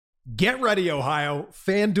Get ready, Ohio.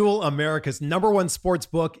 FanDuel, America's #1 sports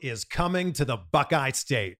book, is coming to the Buckeye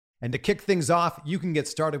State. And to kick things off, you can get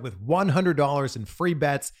started with $100 in free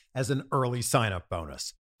bets as an early sign-up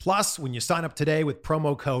bonus. Plus, when you sign up today with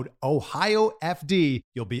promo code OhioFD,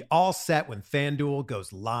 you'll be all set when FanDuel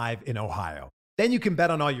goes live in Ohio. Then you can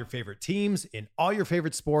bet on all your favorite teams in all your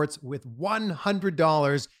favorite sports with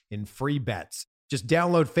 $100 in free bets. Just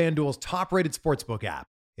download FanDuel's top-rated sportsbook app.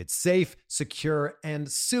 It's safe, secure, and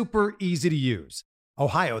super easy to use.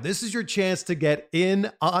 Ohio, this is your chance to get in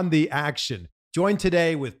on the action. Join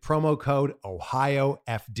today with promo code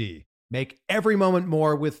OhioFD. Make every moment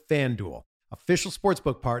more with FanDuel, official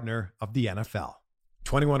sportsbook partner of the NFL.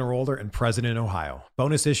 21 or older and present in Ohio.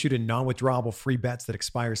 Bonus issued in non-withdrawable free bets that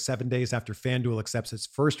expire 7 days after FanDuel accepts its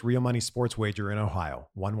first real money sports wager in Ohio,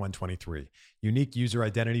 1/1/23. Unique user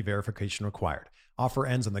identity verification required. Offer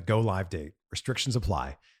ends on the go live date. Restrictions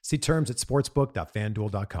apply. See terms at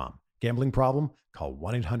sportsbook.fanduel.com. Gambling problem? Call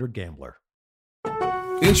 1-800-GAMBLER.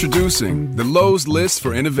 Introducing the Lowe's List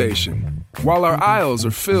for Innovation. While our aisles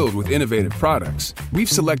are filled with innovative products, we've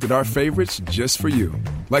selected our favorites just for you.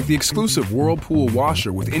 Like the exclusive Whirlpool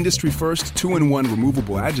washer with industry-first 2-in-1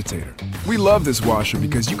 removable agitator. We love this washer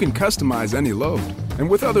because you can customize any load. And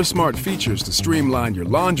with other smart features to streamline your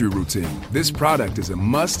laundry routine, this product is a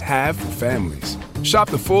must-have for families. Shop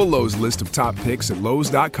the full Lowe's list of top picks at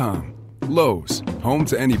Lowe's.com. Lowe's, home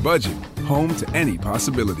to any budget, home to any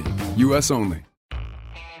possibility. U.S. only.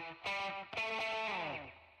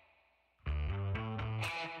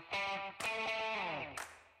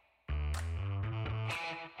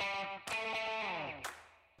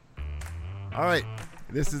 All right,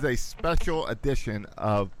 this is a special edition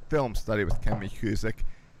of Film Study with Ken McKusick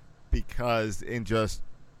because in just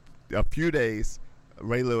a few days,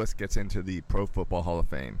 Ray Lewis gets into the Pro Football Hall of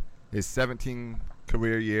Fame. His 17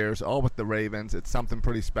 career years, all with the Ravens. It's something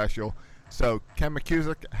pretty special. So, Ken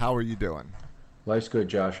McKusick, how are you doing? Life's good,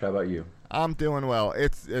 Josh. How about you? I'm doing well.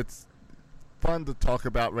 It's fun to talk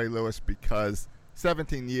about Ray Lewis because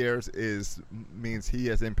 17 years means he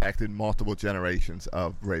has impacted multiple generations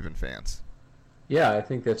of Raven fans. Yeah, I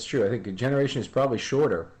think that's true. I think a generation is probably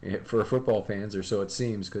shorter for football fans, or so it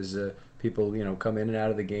seems, because people, come in and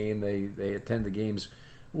out of the game. They attend the games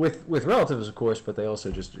with relatives, of course, but they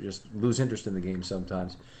also just lose interest in the game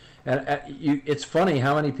sometimes. And it's funny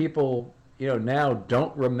how many people, now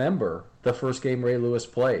don't remember the first game Ray Lewis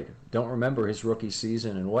played, don't remember his rookie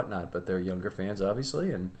season and whatnot, but they're younger fans,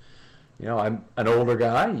 obviously. And, I'm an older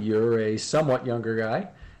guy. You're a somewhat younger guy,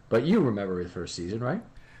 but you remember his first season, right?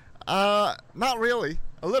 Not really.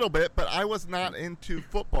 A little bit, but I was not into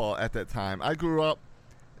football at that time. I grew up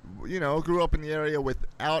in the area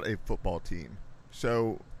without a football team.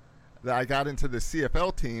 So I got into the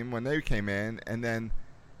CFL team when they came in and then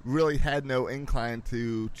really had no incline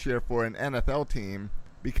to cheer for an NFL team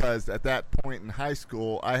because at that point in high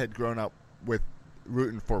school, I had grown up with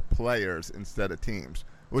rooting for players instead of teams,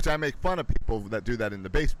 which I make fun of people that do that in the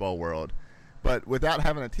baseball world. But without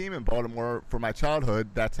having a team in Baltimore for my childhood,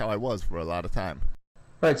 that's how I was for a lot of time.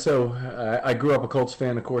 Right, so I grew up a Colts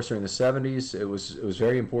fan, of course, during the 70s. It was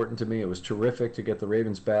very important to me. It was terrific to get the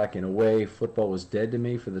Ravens back. In a way, football was dead to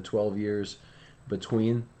me for the 12 years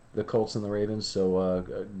between the Colts and the Ravens.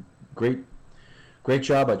 So great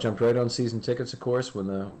job. I jumped right on season tickets, of course, when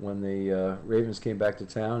the Ravens came back to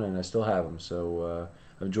town, and I still have them. So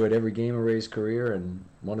I've enjoyed every game of Ray's career and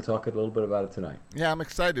want to talk a little bit about it tonight. Yeah, I'm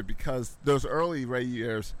excited because those early Ray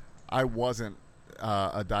years, I wasn't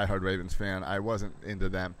a diehard Ravens fan. I wasn't into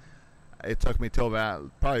them. It took me till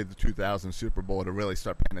about probably the 2000 Super Bowl to really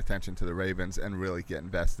start paying attention to the Ravens and really get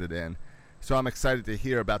invested in. So I'm excited to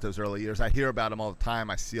hear about those early years. I hear about them all the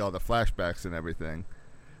time. I see all the flashbacks and everything.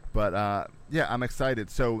 But, yeah, I'm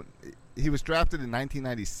excited. So he was drafted in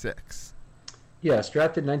 1996. Yes,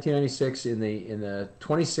 drafted in 1996 in the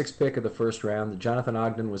 26th pick of the first round. Jonathan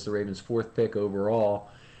Ogden was the Ravens' 4th pick overall.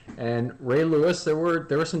 And Ray Lewis, there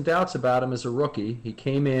were some doubts about him as a rookie. He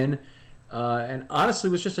came in and honestly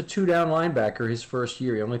was just a two-down linebacker his first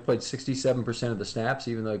year. He only played 67% of the snaps,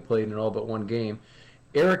 even though he played in all but one game.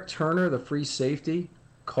 Eric Turner, the free safety,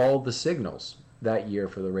 called the signals that year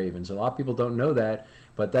for the Ravens. A lot of people don't know that,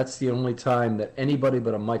 but that's the only time that anybody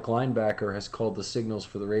but a Mike linebacker has called the signals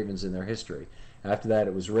for the Ravens in their history. After that,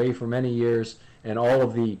 it was Ray for many years, and all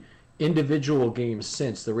of the individual games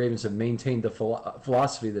since, the Ravens have maintained the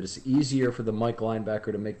philosophy that it's easier for the Mike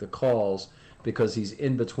linebacker to make the calls because he's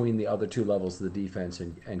in between the other two levels of the defense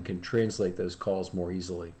and can translate those calls more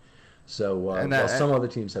easily. So while some other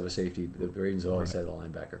teams have a safety, the Ravens always had a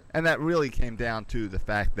linebacker. And that really came down to the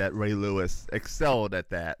fact that Ray Lewis excelled at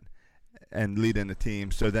that and leading the team.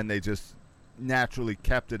 So then they just naturally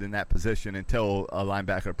kept it in that position until a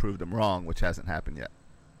linebacker proved him wrong, which hasn't happened yet.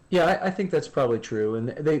 Yeah, I think that's probably true. And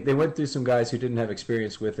they went through some guys who didn't have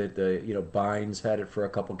experience with it. Bynes had it for a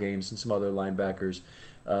couple games, and some other linebackers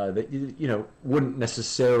that wouldn't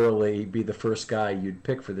necessarily be the first guy you'd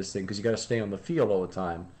pick for this thing, because you got to stay on the field all the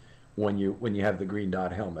time when you have the green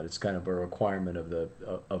dot helmet. It's kind of a requirement of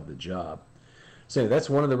the job. So that's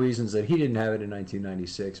one of the reasons that he didn't have it in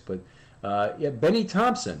 1996. But Benny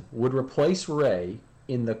Thompson would replace Ray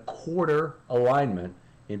in the quarter alignment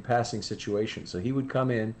in passing situations. So he would come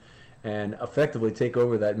in and effectively take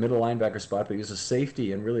over that middle linebacker spot, but he was a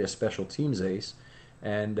safety and really a special teams ace.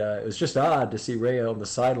 And it was just odd to see Ray on the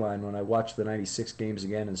sideline when I watched the 96 games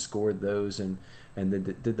again and scored those and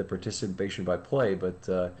did the participation by play.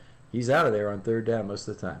 But he's out of there on third down most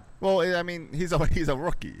of the time. Well, I mean, he's a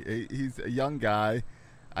rookie. He's a young guy.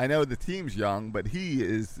 I know the team's young, but he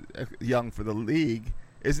is young for the league.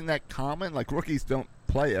 Isn't that common? Like, rookies don't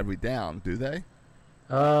play every down, do they?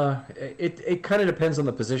 It kind of depends on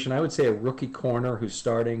the position. I would say a rookie corner who's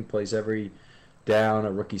starting plays every down.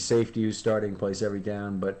 A rookie safety who's starting plays every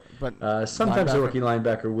down. But sometimes a rookie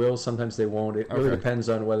linebacker will. Sometimes they won't. It really depends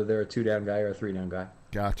on whether they're a 2-down guy or a 3-down guy.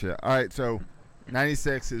 Gotcha. All right, so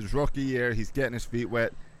 96 is rookie year. He's getting his feet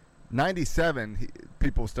wet. 97,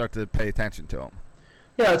 people start to pay attention to him.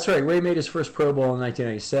 Yeah, that's right. Ray made his first Pro Bowl in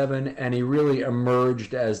 1997, and he really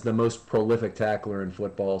emerged as the most prolific tackler in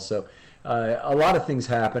football. So a lot of things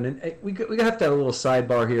happen, and we have to have a little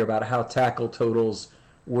sidebar here about how tackle totals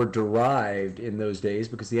were derived in those days,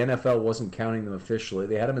 because the NFL wasn't counting them officially.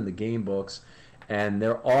 They had them in the game books, and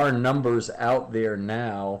there are numbers out there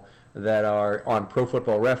now that are on Pro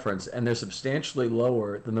Football Reference, and they're substantially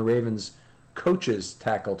lower than the Ravens coaches'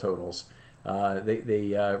 tackle totals.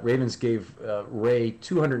 Ravens gave Ray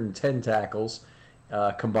 210 tackles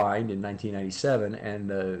combined in 1997, and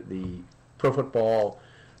the Pro Football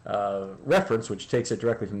Reference, which takes it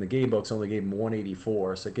directly from the game books, only gave him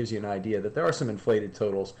 184. So it gives you an idea that there are some inflated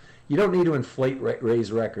totals. You don't need to inflate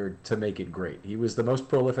Ray's record to make it great. He was the most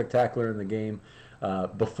prolific tackler in the game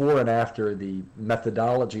before and after the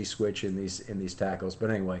methodology switch in these tackles. But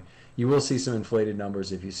anyway, you will see some inflated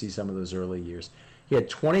numbers if you see some of those early years. He had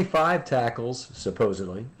 25 tackles,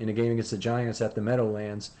 supposedly, in a game against the Giants at the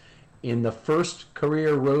Meadowlands in the first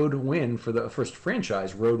career road win for the first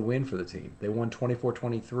franchise road win for the team. They won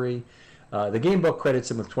 24-23. The game book credits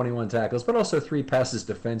him with 21 tackles, but also 3 passes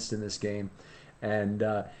defensed in this game. And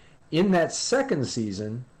in that second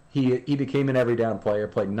season, he became an every down player,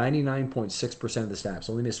 played 99.6% of the snaps,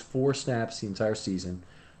 only missed 4 snaps the entire season,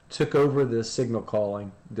 took over the signal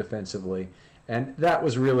calling defensively. And that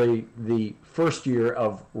was really the first year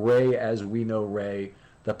of Ray as we know Ray,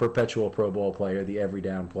 the perpetual Pro Bowl player, the every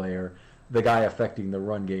down player, the guy affecting the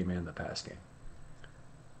run game and the pass game.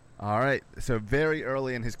 All right. So very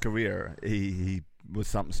early in his career, he was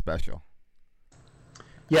something special.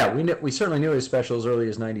 Yeah, we certainly knew he was special as early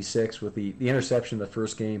as 96 with the interception in the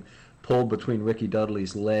first game pulled between Ricky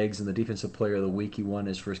Dudley's legs, and the Defensive Player of the Week. He won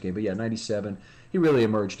his first game. But yeah, 97, he really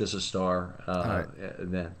emerged as a star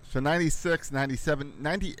then. So 96, 97,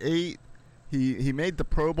 98, he made the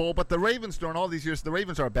Pro Bowl. But the Ravens, during all these years, the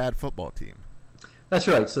Ravens are a bad football team. That's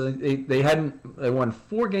right. So they won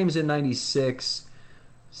 4 games in 96,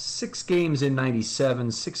 6 games in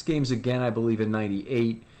 97, 6 games again, I believe, in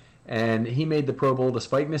 98. And he made the Pro Bowl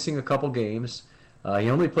despite missing a couple games. He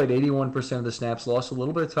only played 81% of the snaps, lost a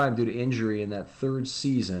little bit of time due to injury in that third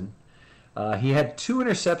season. He had 2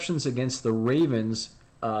 interceptions against the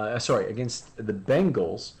against the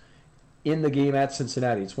Bengals in the game at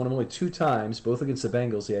Cincinnati. It's one of only 2 times, both against the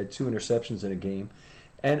Bengals, he had 2 interceptions in a game.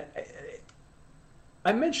 And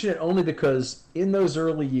I mention it only because in those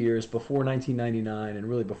early years, before 1999 and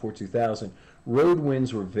really before 2000, road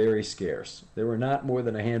wins were very scarce. There were not more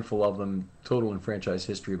than a handful of them total in franchise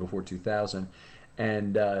history before 2000.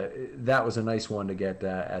 And that was a nice one to get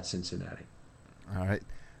at Cincinnati. All right.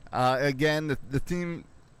 Again, the team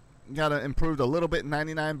got improved a little bit in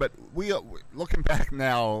 99, but looking back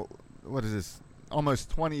now, what is this, almost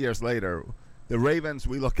 20 years later, the Ravens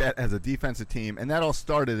we look at as a defensive team, and that all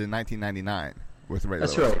started in 1999 with Ray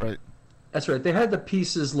Lewis, right? That's right. They had the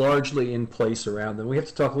pieces largely in place around them. We have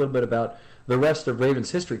to talk a little bit about the rest of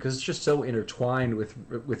Ravens history because it's just so intertwined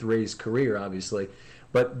with Ray's career, obviously.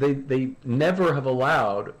 But they never have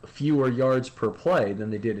allowed fewer yards per play than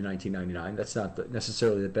they did in 1999. That's not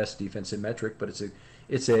necessarily the best defensive metric, but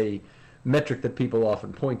it's a metric that people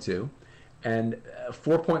often point to. And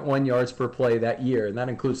 4.1 yards per play that year, and that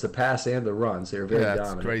includes the pass and the runs. They were very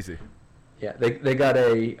dominant. That's crazy. Yeah, they got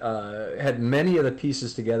had many of the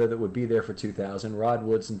pieces together that would be there for 2000. Rod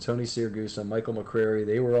Woodson, Tony Siragusa, Michael McCrary,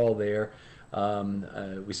 they were all there.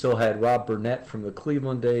 We still had Rob Burnett from the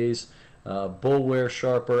Cleveland days. Boulware,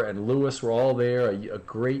 Sharper, and Lewis were all there, a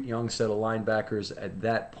great young set of linebackers at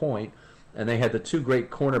that point. And they had the two great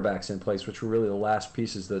cornerbacks in place, which were really the last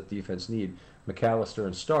pieces that defense need, McAllister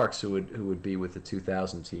and Starks, who would be with the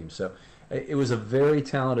 2000 team. So it was a very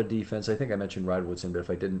talented defense. I think I mentioned Rod Woodson, but if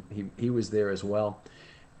I didn't, he was there as well.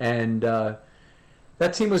 And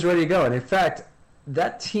that team was ready to go. And in fact,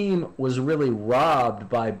 that team was really robbed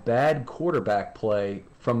by bad quarterback play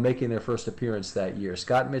from making their first appearance that year.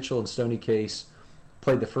 Scott Mitchell and Stoney Case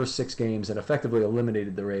played the first 6 games and effectively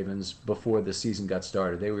eliminated the Ravens before the season got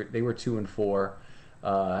started. They were 2-4,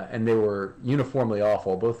 and they were uniformly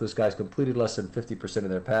awful. Both those guys completed less than 50% of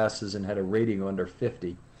their passes and had a rating under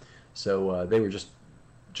 50. So they were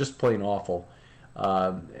just plain awful.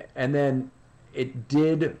 And then it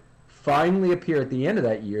did finally appear at the end of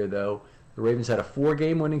that year, though. The Ravens had a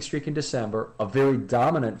 4-game winning streak in December, a very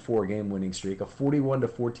dominant 4-game winning streak, a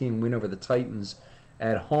 41-14 win over the Titans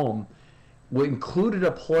at home. We included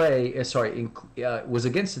a play, was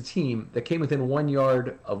against a team that came within 1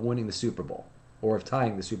 yard of winning the Super Bowl, or of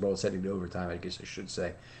tying the Super Bowl, sending to overtime, I guess I should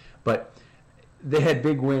say. But they had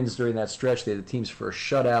big wins during that stretch. They had the team's first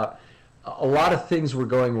shutout. A lot of things were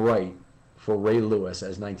going right for Ray Lewis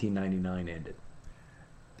as 1999 ended.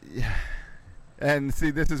 Yeah. And see,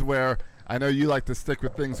 this is where I know you like to stick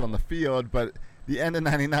with things on the field, but the end of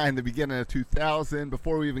 99, the beginning of 2000,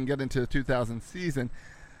 before we even get into the 2000 season,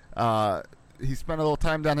 he spent a little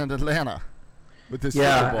time down in Atlanta with the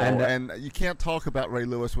Super Bowl. And you can't talk about Ray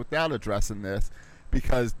Lewis without addressing this,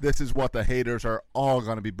 because this is what the haters are all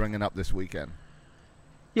going to be bringing up this weekend.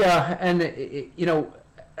 Yeah, and,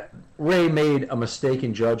 Ray made a mistake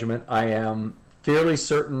in judgment. I am fairly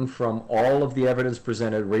certain from all of the evidence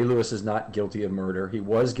presented, Ray Lewis is not guilty of murder. He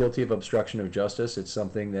was guilty of obstruction of justice. It's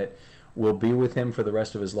something that will be with him for the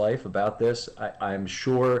rest of his life about this. I'm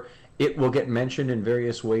sure it will get mentioned in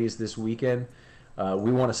various ways this weekend.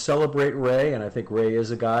 We want to celebrate Ray, and I think Ray is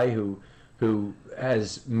a guy who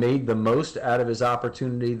has made the most out of his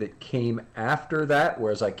opportunity that came after that,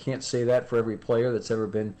 whereas I can't say that for every player that's ever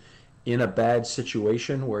been in a bad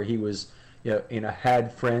situation where he was,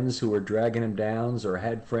 had friends who were dragging him down or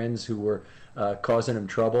had friends who were causing him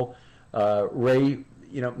trouble. Ray,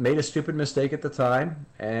 made a stupid mistake at the time,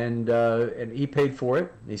 and he paid for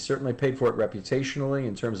it. He certainly paid for it reputationally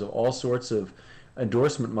in terms of all sorts of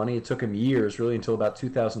endorsement money. It took him years, really until about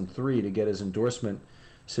 2003, to get his endorsement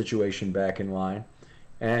situation back in line.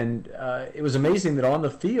 And it was amazing that on the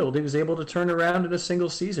field he was able to turn around in a single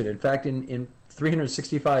season. In fact, in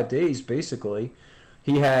 365 days, basically,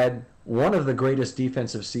 he had one of the greatest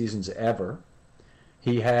defensive seasons ever.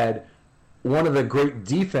 He had one of the great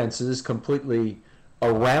defenses completely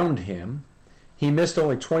around him. He missed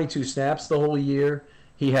only 22 snaps the whole year.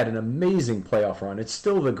 He had an amazing playoff run. It's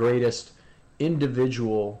still the greatest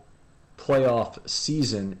individual playoff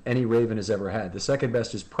season any Raven has ever had. The second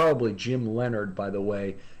best is probably Jim Leonard, by the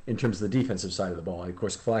way, in terms of the defensive side of the ball. Of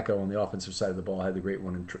course, Flacco on the offensive side of the ball had the great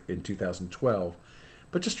one in 2012.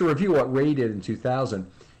 But just to review what Ray did in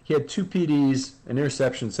 2000, he had 2 PDs, an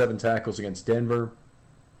interception, 7 tackles against Denver.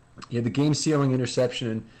 He had the game-sealing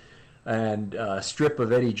interception and strip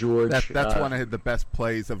of Eddie George. That's one of the best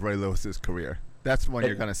plays of Ray Lewis's career. That's one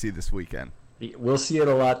you're going to see this weekend. We'll see it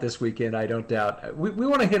a lot this weekend, I don't doubt. We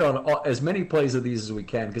want to hit on as many plays of these as we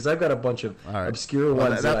can, because I've got a bunch of obscure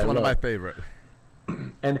ones. That's one of my favorite.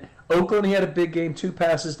 And Oakland, he had a big game, 2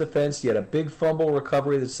 passes defense. He had a big fumble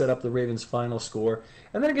recovery that set up the Ravens' final score.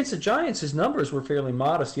 And then against the Giants, his numbers were fairly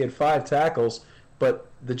modest. He had 5 tackles, but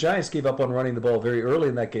the Giants gave up on running the ball very early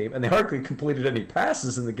in that game, and they hardly completed any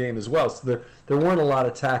passes in the game as well. So there weren't a lot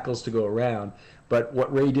of tackles to go around. But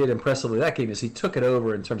what Ray did impressively that game is he took it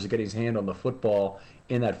over in terms of getting his hand on the football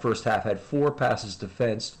in that first half. Had 4 passes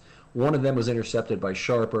defensed. One of them was intercepted by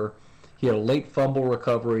Sharper. He had a late fumble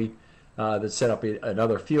recovery that set up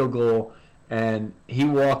another field goal, and he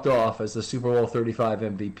walked off as the Super Bowl 35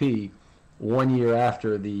 MVP 1 year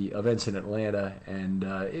after the events in Atlanta, and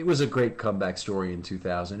it was a great comeback story in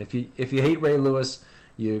 2000. If you hate Ray Lewis,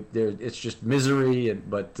 it's just misery.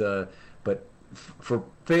 But for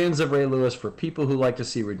fans of Ray Lewis, for people who like to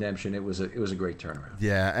see redemption, it was a great turnaround.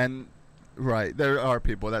 Yeah, and right, there are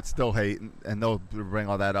people that still hate, and they'll bring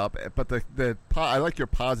all that up. But I like your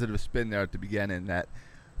positive spin there at the beginning, that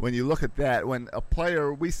when you look at that, when a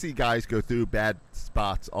player, we see guys go through bad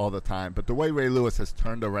spots all the time, but the way Ray Lewis has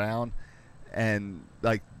turned around, and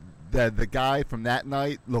like the guy from that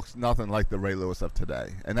night looks nothing like the Ray Lewis of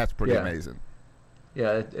today, and that's pretty amazing.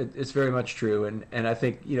 Yeah, it's very much true, and I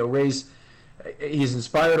think Ray's, he's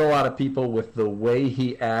inspired a lot of people with the way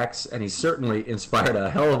he acts, and he's certainly inspired a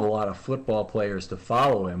hell of a lot of football players to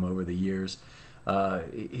follow him over the years.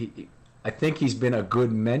 I think he's been a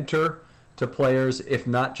good mentor to players, if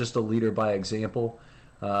not just a leader by example.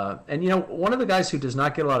 And, one of the guys who does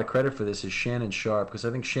not get a lot of credit for this is Shannon Sharpe, because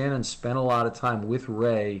I think Shannon spent a lot of time with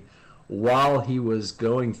Ray while he was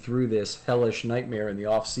going through this hellish nightmare in the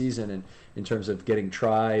off season, and in terms of getting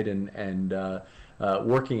tried and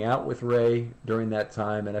working out with Ray during that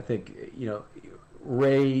time. And I think,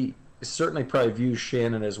 Ray certainly probably views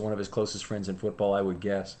Shannon as one of his closest friends in football, I would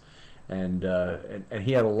guess. And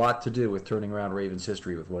he had a lot to do with turning around Ravens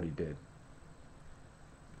history with what he did.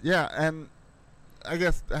 Yeah, and I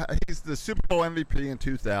guess he's the Super Bowl MVP in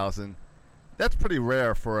 2000. That's pretty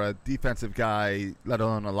rare for a defensive guy, let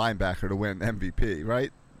alone a linebacker, to win MVP,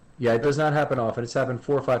 right? Yeah, it does not happen often. It's happened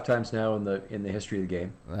 4 or 5 times now in the history of the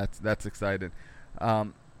game. That's exciting.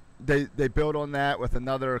 They build on that with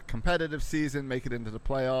another competitive season, make it into the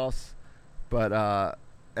playoffs, but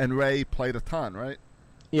and Ray played a ton, right?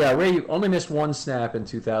 Yeah, Ray only missed 1 snap in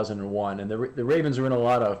 2001, and the Ravens were in a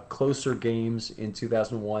lot of closer games in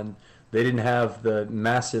 2001. They didn't have the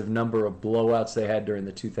massive number of blowouts they had during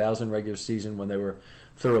the 2000 regular season when they were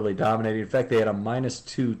thoroughly dominated. In fact, they had a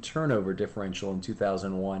 -2 turnover differential in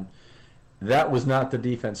 2001. That was not the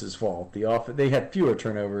defense's fault. They had fewer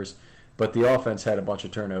turnovers, but the offense had a bunch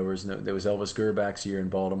of turnovers. And there was Elvis Gerbach's year in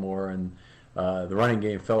Baltimore, and the running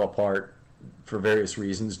game fell apart for various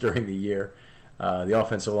reasons during the year. The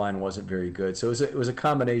offensive line wasn't very good. So it was a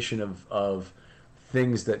combination of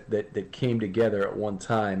things that came together at one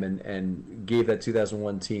time and gave that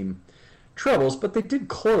 2001 team troubles, but they did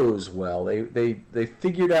close well. They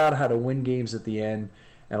figured out how to win games at the end,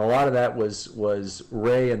 and a lot of that was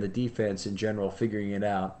Ray and the defense in general figuring it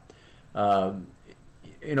out. From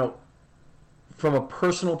a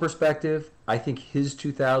personal perspective, I think his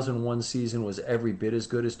 2001 season was every bit as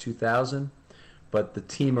good as 2000, but the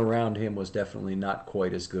team around him was definitely not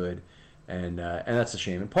quite as good. And that's a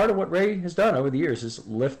shame. And part of what Ray has done over the years is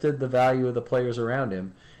lifted the value of the players around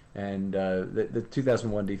him. And the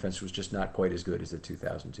 2001 defense was just not quite as good as the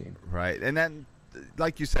 2000 team. Right. And then,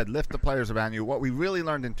 like you said, lift the players around you. What we really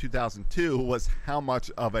learned in 2002 was how much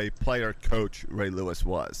of a player coach Ray Lewis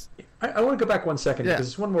was. I want to go back 1 second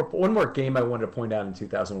because there's one more game I wanted to point out in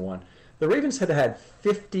 2001. The Ravens had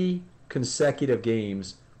 50 consecutive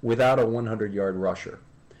games without a 100-yard rusher.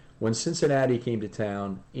 When Cincinnati came to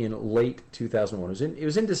town in late 2001. It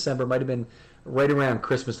was in December, might have been right around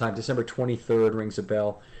Christmas time, December 23rd rings a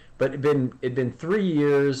bell. But it'd been 3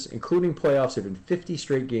 years, including playoffs. It'd been 50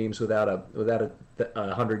 straight games without a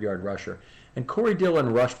 100-yard rusher. And Corey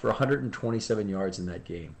Dillon rushed for 127 yards in that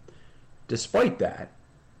game. Despite that,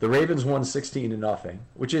 the Ravens won 16-0,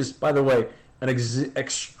 which is, by the way, an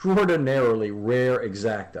extraordinarily rare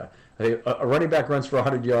exacta. A running back runs for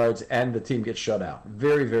 100 yards and the team gets shut out.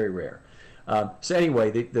 Very, very rare. So anyway,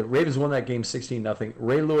 the Ravens won that game 16-0.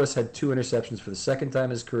 Ray Lewis had 2 interceptions for the second time in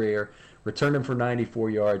his career, returned him for 94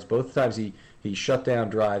 yards. Both times he shut down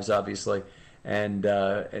drives, obviously, and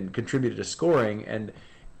contributed to scoring. And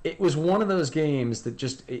it was one of those games that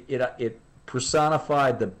just it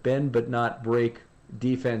personified the bend but not break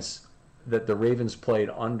defense that the Ravens played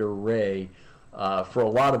under Ray for a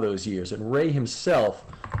lot of those years. And Ray himself,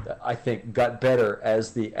 I think, got better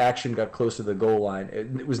as the action got close to the goal line.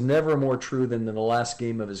 It was never more true than in the last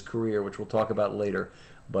game of his career, which we'll talk about later.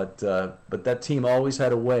 But that team always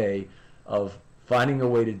had a way of finding a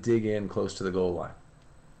way to dig in close to the goal line.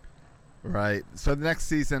 Right. So the next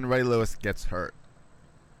season, Ray Lewis gets hurt.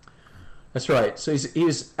 That's right. So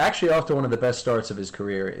he's actually off to one of the best starts of his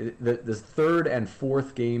career. The third and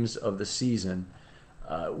fourth games of the season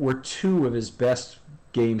were 2 of his best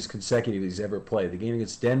games consecutively he's ever played. The game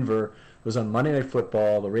against Denver was on Monday Night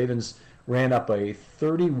Football. The Ravens ran up a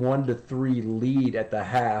 31-3 lead at the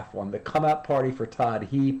half on the come-out party for Todd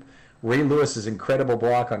Heap. Ray Lewis's incredible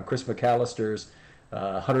block on Chris McAllister's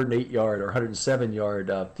 108-yard or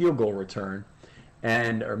 107-yard field goal return,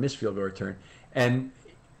 or missed field goal return, and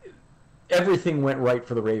everything went right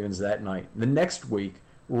for the Ravens that night. The next week,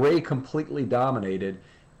 Ray completely dominated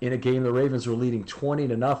in a game the Ravens were leading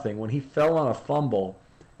 20-0 when he fell on a fumble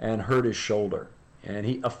and hurt his shoulder. And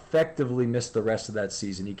he effectively missed the rest of that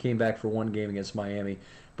season. He came back for 1 game against Miami,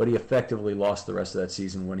 but he effectively lost the rest of that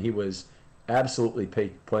season when he was absolutely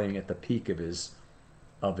playing at the peak of his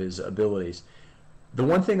abilities. The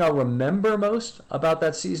one thing I'll remember most about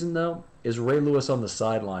that season, though, is Ray Lewis on the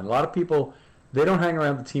sideline. A lot of people, they don't hang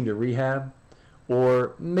around the team to rehab,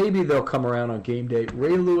 or maybe they'll come around on game day.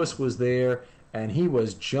 Ray Lewis was there, and he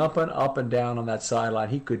was jumping up and down on that sideline.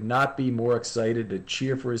 He could not be more excited to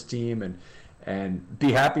cheer for his team and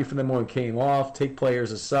be happy for them when it came off, take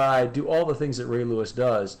players aside, do all the things that Ray Lewis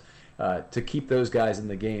does to keep those guys in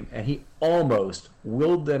the game. And he almost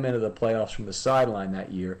willed them into the playoffs from the sideline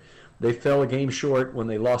that year. They fell a game short when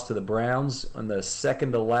they lost to the Browns on the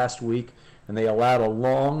second to last week, and they allowed a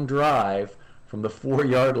long drive from the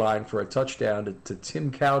 4-yard line for a touchdown to Tim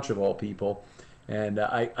Couch, of all people. And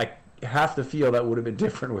I have to feel that would have been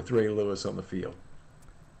different with Ray Lewis on the field.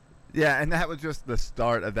 Yeah, and that was just the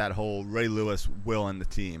start of that whole Ray Lewis willing the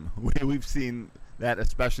team. We've seen that,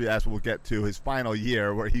 especially as we'll get to his final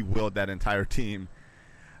year, where he willed that entire team.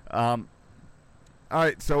 All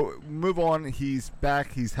right, so move on. He's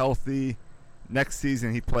back. He's healthy. Next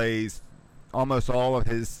season, he plays almost all of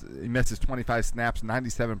his – he misses 25 snaps,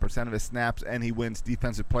 97% of his snaps, and he wins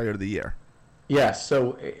Defensive Player of the Year. Yes,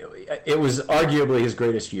 so it was arguably his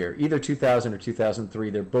greatest year, either 2000 or 2003.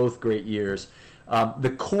 They're both great years.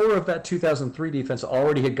 The core of that 2003 defense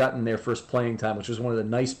already had gotten their first playing time, which was one of the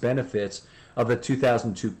nice benefits of the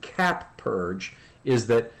 2002 cap purge, is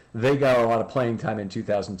that they got a lot of playing time in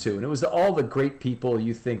 2002. And it was all the great people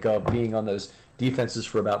you think of being on those defenses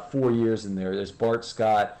for about 4 years in there. There's Bart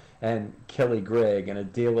Scott and Kelly Gregg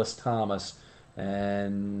and Adalys Thomas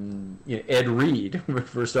and Ed Reed,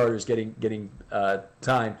 for starters, getting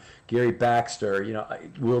time. Gary Baxter,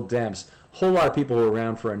 Will Demps. A whole lot of people were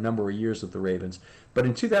around for a number of years with the Ravens. But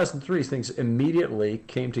in 2003, things immediately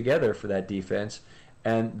came together for that defense,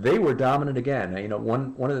 and they were dominant again.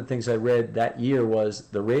 One of the things I read that year was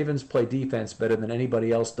the Ravens play defense better than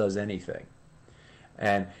anybody else does anything.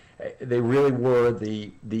 And they really were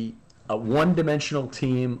the one-dimensional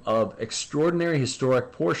team of extraordinary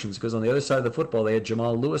historic portions, because on the other side of the football, they had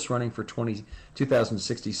Jamal Lewis running for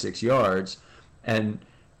 2,066 yards, and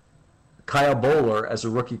Kyle Bowler, as a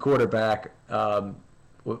rookie quarterback,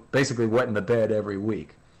 basically wet in the bed every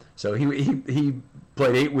week. So he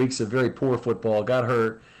played 8 weeks of very poor football, got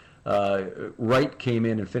hurt. Wright came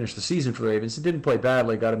in and finished the season for the Ravens. He didn't play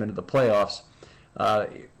badly, got him into the playoffs.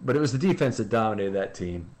 But it was the defense that dominated that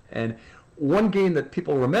team. And one game that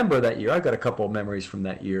people remember that year, I've got a couple of memories from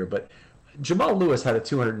that year, but Jamal Lewis had a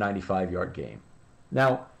 295-yard game.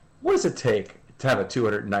 Now, what does it take to have a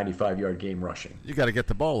 295-yard game rushing? You got to get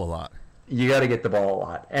the ball a lot. You got to get the ball a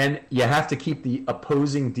lot. And you have to keep the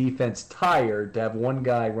opposing defense tired to have one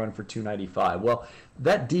guy run for 295. Well,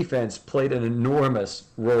 that defense played an enormous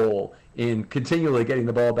role in continually getting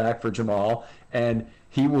the ball back for Jamal, and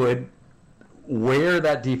he would wear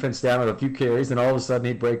that defense down with a few carries, and all of a sudden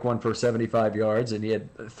he'd break one for 75 yards, and he had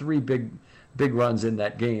 3 big runs in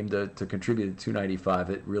that game to contribute to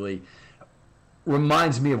 295. It really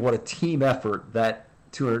reminds me of what a team effort that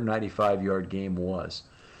 295-yard game was.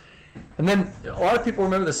 And then a lot of people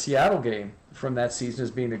remember the Seattle game from that season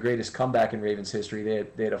as being the greatest comeback in Ravens history.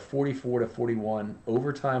 They had a 44-41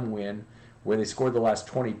 overtime win where they scored the last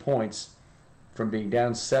 20 points from being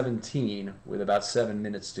down 17 with about 7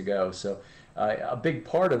 minutes to go. So a big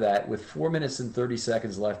part of that, with 4 minutes and 30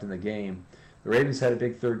 seconds left in the game, the Ravens had a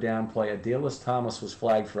big third down play. Adalys Thomas was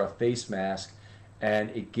flagged for a face mask, and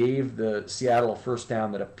it gave the Seattle a first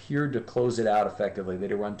down that appeared to close it out effectively.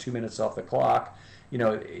 They'd run 2 minutes off the clock.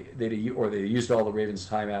 They used all the Ravens'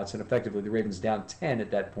 timeouts, and effectively the Ravens down 10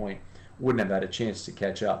 at that point wouldn't have had a chance to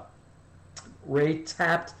catch up. Ray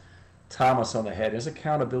tapped Thomas on the head. There's an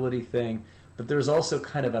accountability thing, but there's also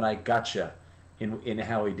kind of an I gotcha in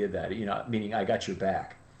how he did that, meaning I got your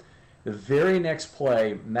back. The very next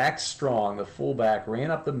play, Max Strong, the fullback, ran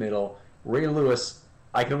up the middle. Ray Lewis,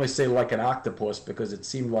 I can only say like an octopus because it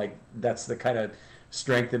seemed like that's the kind of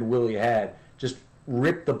strength and will he had, just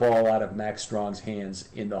ripped the ball out of Max Strong's hands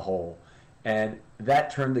in the hole. And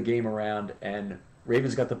that turned the game around, and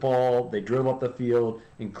Ravens got the ball. They drove up the field,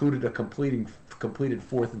 included a completed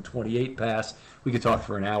 4th and 28 pass. We could talk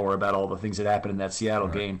for an hour about all the things that happened in that Seattle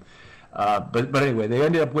game. But anyway, they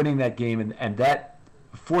ended up winning that game, and that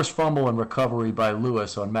forced fumble and recovery by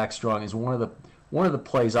Lewis on Max Strong is one of the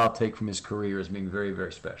plays I'll take from his career as being very,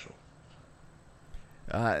 very special.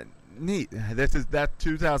 Neat. That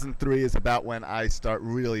 2003 is about when I start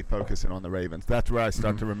really focusing on the Ravens. That's where I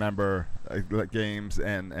start to remember games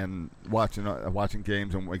and watching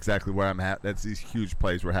games and exactly where I'm at. That's these huge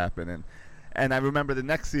plays were happening, and I remember the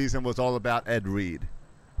next season was all about Ed Reed,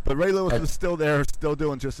 but Ray Lewis was still there, still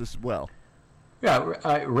doing just as well.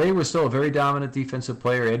 Yeah, Ray was still a very dominant defensive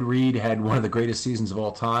player. Ed Reed had one of the greatest seasons of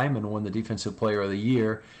all time and won the Defensive Player of the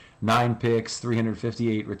Year. 9 picks,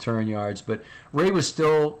 358 return yards, but Ray was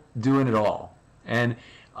still doing it all. And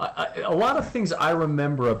a lot of things I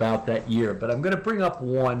remember about that year, but I'm going to bring up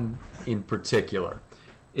one in particular,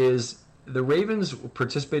 is the Ravens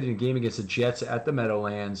participated in a game against the Jets at the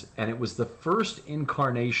Meadowlands, and it was the first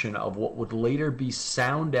incarnation of what would later be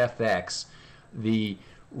Sound FX, the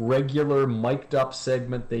regular mic'd up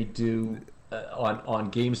segment they do on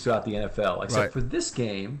games throughout the NFL. Except for this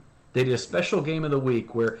game, they did a special game of the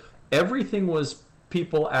week where everything was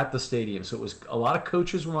people at the stadium. So it was a lot of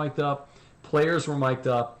coaches were mic'd up, players were mic'd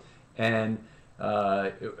up, and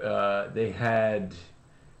they had,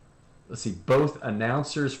 let's see, both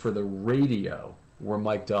announcers for the radio were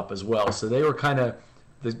mic'd up as well. So they were kind of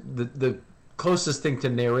the closest thing to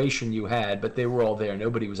narration you had, but they were all there.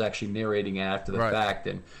 Nobody was actually narrating after the fact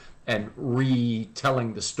and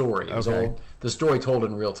retelling the story. It was all the story told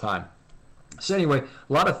in real time. So anyway,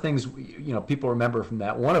 a lot of things people remember from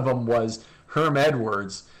that. One of them was Herm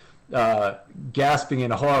Edwards gasping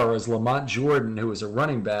in horror as Lamont Jordan, who was a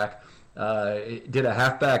running back, did a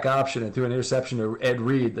halfback option and threw an interception to Ed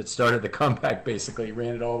Reed that started the comeback. Basically, he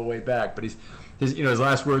ran it all the way back, but his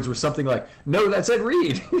last words were something like, "No, that's Ed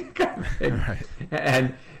Reed."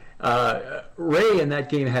 And Ray in that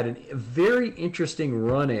game had a very interesting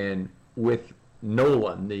run-in with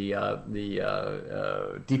Nolan,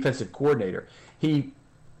 the defensive coordinator.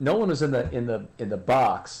 Nolan was in the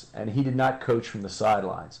box, and he did not coach from the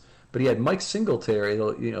sidelines. But he had Mike Singletary,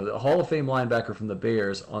 the Hall of Fame linebacker from the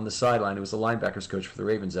Bears, on the sideline. He was the linebackers coach for the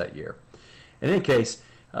Ravens that year. In any case,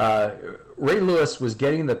 Ray Lewis was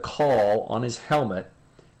getting the call on his helmet,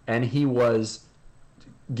 and he was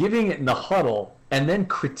giving it in the huddle and then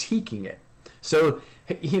critiquing it. So,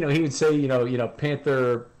 he would say,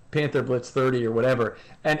 Panther blitz 30 or whatever,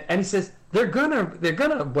 and he says they're gonna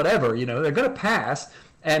whatever, they're gonna pass.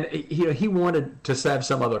 And he wanted to have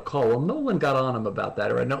some other call. Well, Nolan got on him about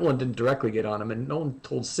that, or Nolan didn't directly get on him, and Nolan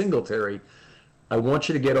told Singletary, "I want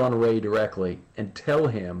you to get on Ray directly and tell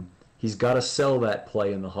him he's got to sell that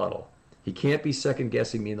play in the huddle. He can't be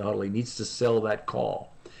second-guessing me in the huddle. He needs to sell that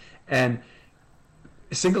call." And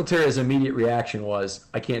Singletary's immediate reaction was,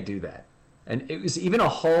 "I can't do that." And it was even a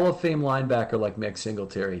Hall of Fame linebacker like Mike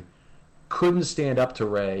Singletary couldn't stand up to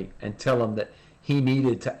Ray and tell him that he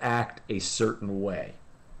needed to act a certain way,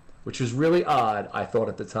 which was really odd, I thought,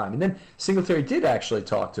 at the time. And then Singletary did actually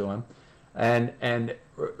talk to him, and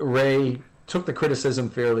Ray took the criticism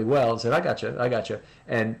fairly well and said, I got you,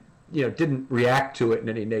 and didn't react to it in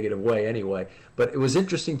any negative way anyway. But it was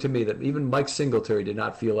interesting to me that even Mike Singletary did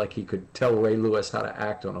not feel like he could tell Ray Lewis how to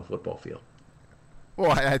act on a football field.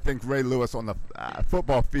 Well, I think Ray Lewis on the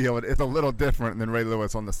football field is a little different than Ray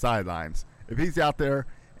Lewis on the sidelines. If he's out there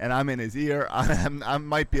and I'm in his ear, I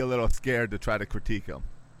might be a little scared to try to critique him.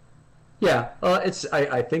 Yeah,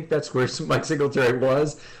 I think that's where Mike Singletary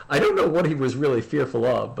was. I don't know what he was really fearful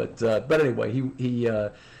of, but anyway,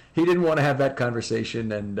 he didn't want to have that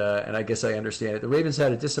conversation, and I guess I understand it. The Ravens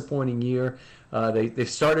had a disappointing year. They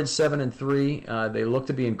started 7-3. They looked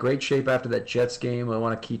to be in great shape after that Jets game. They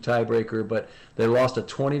won a key tiebreaker, but they lost a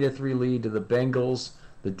 20-3 lead to the Bengals.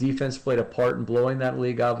 The defense played a part in blowing that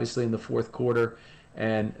league, obviously, in the fourth quarter,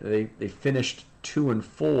 and they finished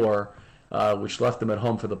 2-4. Which left them at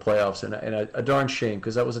home for the playoffs, and a darn shame,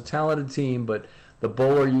 because that was a talented team, but the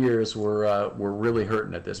Bowler years were really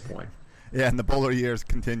hurting at this point. Yeah, and the Bowler years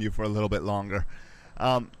continue for a little bit longer.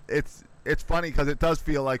 It's funny because it does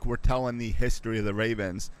feel like we're telling the history of the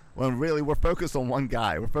Ravens when really we're focused on one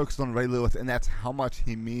guy. We're focused on Ray Lewis, and that's how much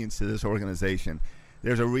he means to this organization.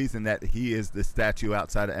 There's a reason that he is the statue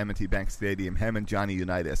outside of M&T Bank Stadium, him and Johnny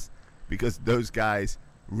Unitas, because those guys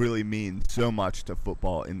really mean so much to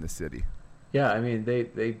football in the city. Yeah, I mean,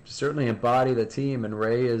 they certainly embody the team, and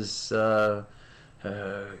Ray is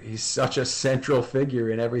he's such a central figure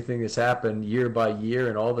in everything that's happened year by year,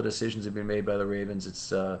 and all the decisions have been made by the Ravens.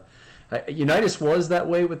 It's Unitas was that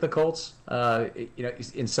way with the Colts.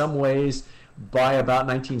 In some ways, by about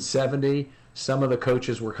 1970, some of the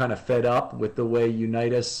coaches were kind of fed up with the way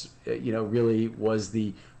Unitas, really was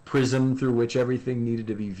the prism through which everything needed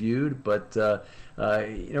to be viewed. But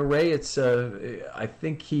Ray, I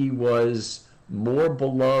think he was more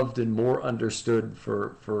beloved and more understood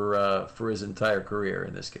for his entire career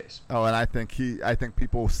in this case. Oh, and I think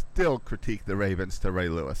people still critique the Ravens to Ray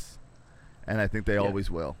Lewis, and I think they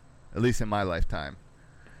always will, at least in my lifetime.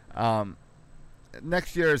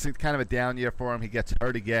 Next year is kind of a down year for him. He gets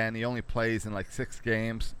hurt again. He only plays in like 6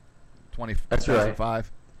 games. 2005. Right.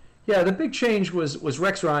 Yeah, the big change was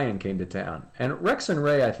Rex Ryan came to town, and Rex and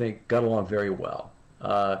Ray, I think, got along very well.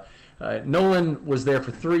 Nolan was there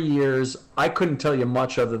for 3 years. I couldn't tell you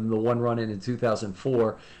much other than the one run-in in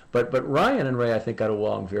 2004, but Ryan and Ray, I think, got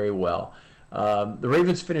along very well. The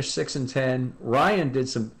Ravens finished 6-10. Ryan did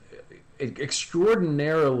some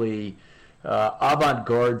extraordinarily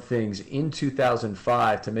avant-garde things in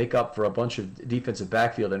 2005 to make up for a bunch of defensive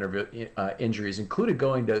backfield injuries, included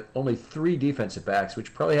going to only 3 defensive backs,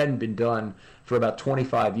 which probably hadn't been done for about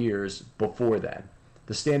 25 years before that.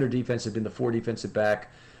 The standard defense had been the 4 defensive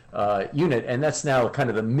back unit, and that's now kind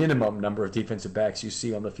of the minimum number of defensive backs you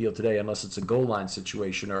see on the field today, unless it's a goal line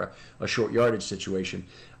situation or a short yardage situation.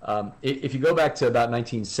 If you go back to about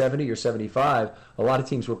 1970 or 75, a lot of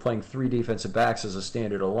teams were playing 3 defensive backs as a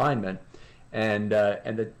standard alignment. And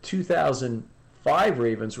the 2005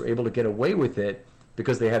 Ravens were able to get away with it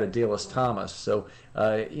because they had a Dallas Thomas. So,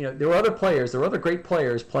 there were other players, there were other great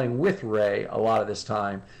players playing with Ray a lot of this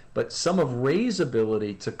time, but some of Ray's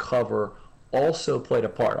ability to cover also played a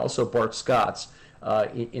part, also Bart Scott's,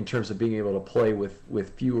 in terms of being able to play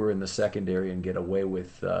with fewer in the secondary and get away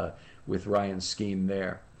with Ryan's scheme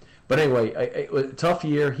there. But anyway, it was a tough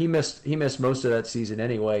year. He missed most of that season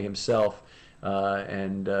anyway himself.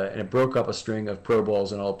 And it broke up a string of Pro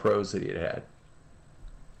Bowls and All-Pros that he had.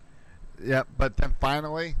 Yeah, but then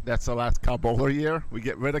finally, that's the last Kyle Boller year. We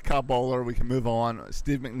get rid of Kyle Boller. We can move on.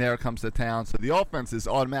 Steve McNair comes to town. So the offense is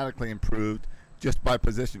automatically improved just by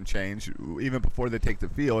position change, even before they take the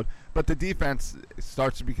field. But the defense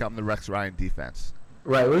starts to become the Rex Ryan defense.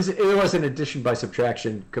 Right. It was an addition by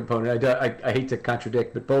subtraction component. I hate to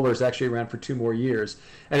contradict, but Bowler's actually around for 2 more years.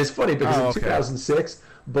 And it's funny because in 2006,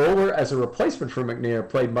 Bowler, as a replacement for McNair,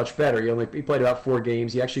 played much better. He played about 4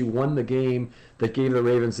 games. He actually won the game that gave the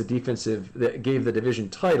Ravens that gave the division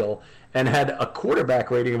title, and had a quarterback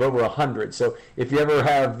rating of over 100. So if you ever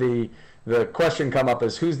have the question come up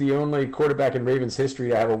as who's the only quarterback in Ravens history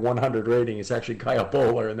to have a 100 rating, it's actually Kyle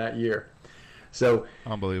Bowler in that year. So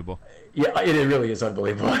unbelievable. Yeah, it really is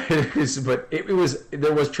unbelievable. But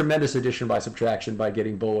there was tremendous addition by subtraction by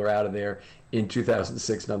getting Bowler out of there in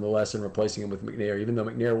 2006, nonetheless, and replacing him with McNair, even though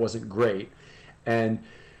McNair wasn't great. And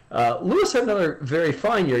Lewis had another very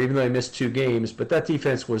fine year, even though he missed 2 games. But that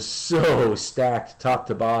defense was so stacked top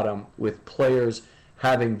to bottom with players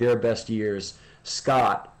having their best years.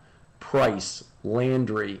 Scott, Price,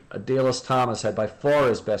 Landry, Dallas Thomas had by far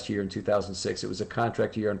his best year in 2006. It was a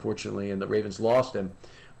contract year, unfortunately, and the Ravens lost him.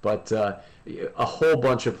 But a whole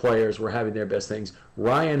bunch of players were having their best things.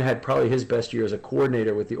 Ryan had probably his best year as a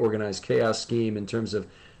coordinator with the organized chaos scheme in terms of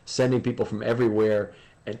sending people from everywhere,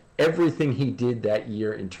 and everything he did that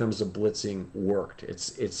year in terms of blitzing worked.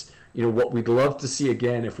 It's what we'd love to see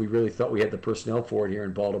again if we really thought we had the personnel for it here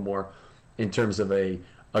in Baltimore in terms of a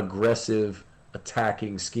aggressive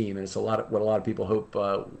attacking scheme, and it's what a lot of people hope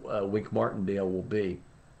Wink Martindale will be.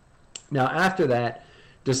 Now after that,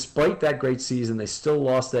 despite that great season, they still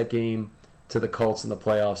lost that game to the Colts in the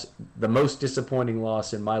playoffs. The most disappointing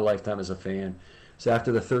loss in my lifetime as a fan. So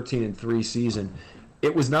after the 13-3 season,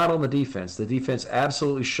 it was not on the defense. The defense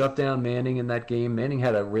absolutely shut down Manning in that game. Manning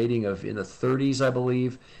had a rating of in the 30s, I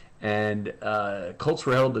believe, and Colts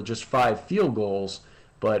were held to just 5 field goals.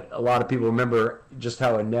 But a lot of people remember just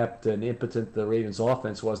how inept and impotent the Ravens'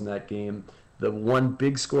 offense was in that game. The one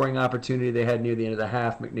big scoring opportunity they had near the end of the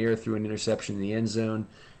half, McNair threw an interception in the end zone,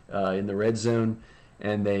 in the red zone,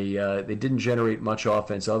 and they didn't generate much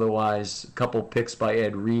offense otherwise. A couple picks by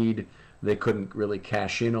Ed Reed they couldn't really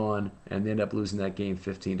cash in on, and they ended up losing that game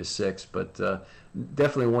 15-6. But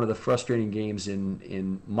definitely one of the frustrating games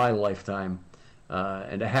in my lifetime.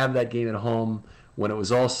 And to have that game at home when it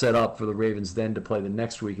was all set up for the Ravens then to play the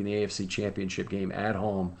next week in the AFC Championship game at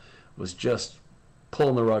home was just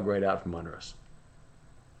pulling the rug right out from under us.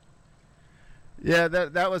 Yeah,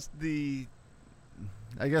 that was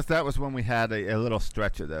I guess that was when we had a little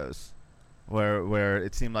stretch of those where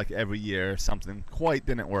it seemed like every year something quite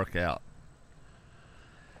didn't work out.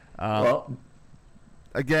 Well,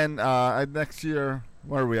 again, next year,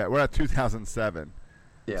 where are we at? We're at 2007.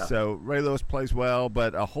 Yeah. So Ray Lewis plays well,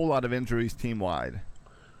 but a whole lot of injuries team-wide.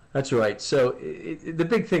 That's right. So the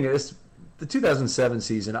big thing is the 2007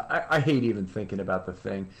 season, I hate even thinking about the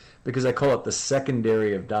thing because I call it the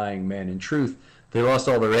secondary of dying men. In truth, they lost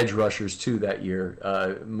all their edge rushers, too, that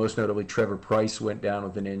year. Most notably, Trevor Price went down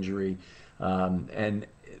with an injury. And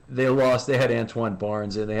they had Antoine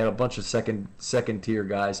Barnes, and they had a bunch of second-tier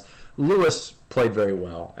guys. Lewis played very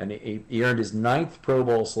well, and he earned his 9th Pro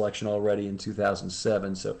Bowl selection already in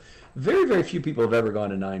 2007. So very, very few people have ever gone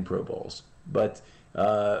to 9 Pro Bowls. But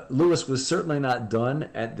Lewis was certainly not done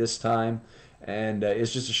at this time, and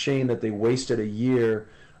it's just a shame that they wasted a year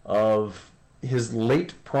of his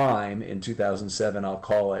late prime in 2007, I'll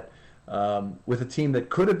call it, with a team that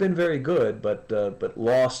could have been very good, but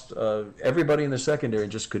lost everybody in the secondary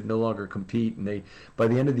and just could no longer compete. And by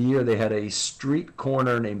the end of the year, they had a street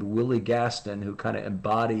corner named Willie Gaston who kind of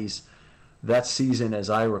embodies that season as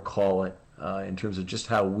I recall it. in terms of just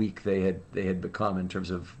how weak they had become in terms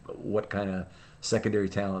of what kind of secondary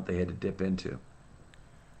talent they had to dip into.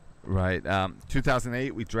 Right.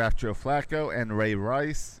 2008, we draft Joe Flacco and Ray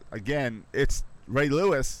Rice. Again, it's Ray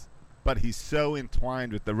Lewis, but he's so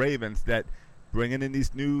entwined with the Ravens that bringing in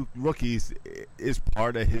these new rookies is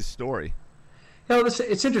part of his story.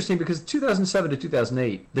 It's interesting because 2007 to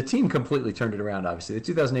 2008, the team completely turned it around, obviously. The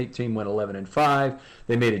 2008 team went 11-5.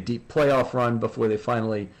 They made a deep playoff run before they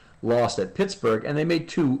finally lost at Pittsburgh, and they made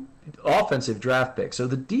 2 offensive draft picks. So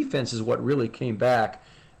the defense is what really came back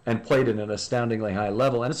and played at an astoundingly high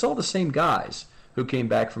level. And it's all the same guys who came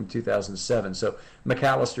back from 2007. So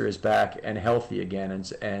McAllister is back and healthy again,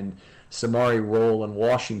 and Samari Rolle and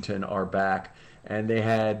Washington are back. And they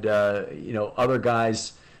had, other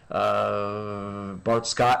guys. Bart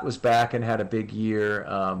Scott was back and had a big year.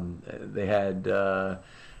 They had,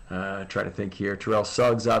 try to think here, Terrell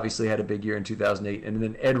Suggs obviously had a big year in 2008. And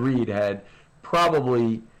then Ed Reed had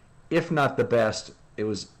probably, if not the best, it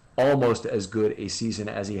was almost as good a season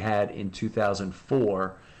as he had in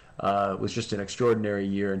 2004. It was just an extraordinary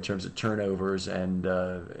year in terms of turnovers and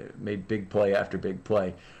made big play after big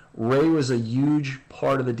play. Ray was a huge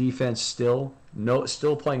part of the defense still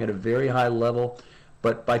playing at a very high level.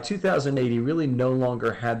 But by 2008, he really no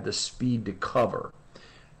longer had the speed to cover.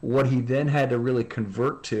 What he then had to really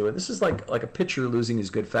convert to, and this is like a pitcher losing his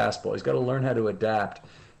good fastball. He's got to learn how to adapt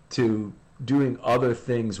to doing other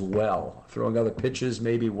things well, throwing other pitches,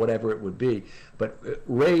 maybe whatever it would be. But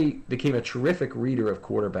Ray became a terrific reader of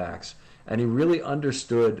quarterbacks, and he really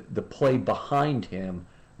understood the play behind him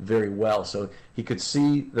very well. So he could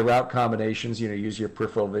see the route combinations, use your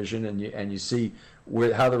peripheral vision, and you see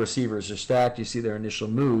how the receivers are stacked. You see their initial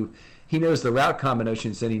move. He knows the route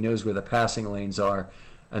combinations, then he knows where the passing lanes are.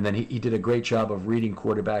 And then he did a great job of reading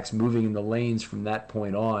quarterbacks, moving in the lanes from that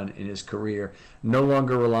point on in his career, no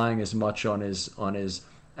longer relying as much on his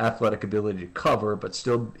athletic ability to cover, but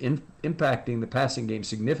still impacting the passing game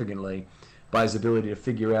significantly by his ability to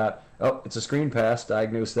figure out, it's a screen pass,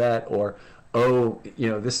 diagnose that, or,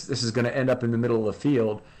 this is going to end up in the middle of the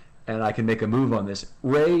field, and I can make a move on this.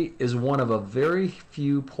 Ray is one of a very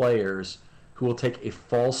few players who will take a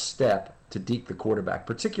false step to deke the quarterback,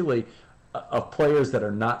 particularly of players that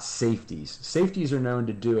are not safeties. Safeties are known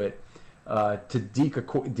to do it, to deke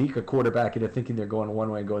a quarterback into thinking they're going one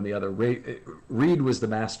way and going the other. Reed was the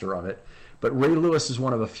master of it, but Ray Lewis is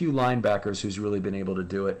one of a few linebackers who's really been able to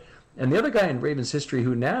do it. And the other guy in Ravens history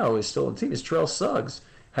who now is still on the team is Terrell Suggs,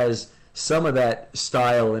 has some of that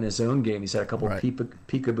style in his own game. He's had a couple of peekaboo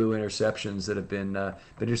interceptions that have been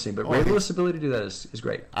interesting. But Ray Lewis' ability to do that is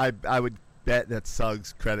great. I would bet that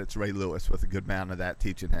Suggs credits Ray Lewis with a good amount of that,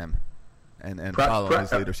 teaching him and following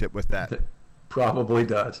his leadership with that. Probably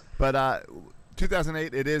does. But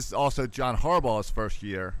 2008, it is also John Harbaugh's first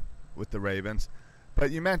year with the Ravens.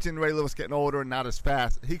 But you mentioned Ray Lewis getting older and not as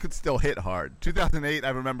fast. He could still hit hard. 2008, I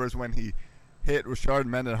remember, is when he hit Rashard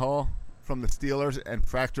Mendenhall from the Steelers and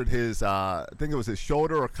fractured his, I think it was his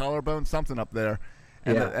shoulder or collarbone, something up there.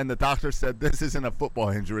 And, and the doctor said, this isn't a football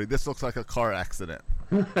injury. This looks like a car accident.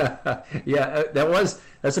 That's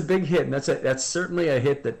a big hit, and that's certainly a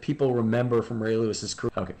hit that people remember from Ray Lewis's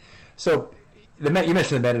career. Okay, so you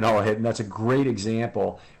mentioned the Mendenhall hit, and that's a great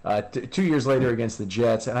example. 2 years later against the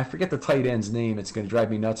Jets, and I forget the tight end's name. It's going to drive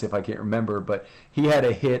me nuts if I can't remember, but he had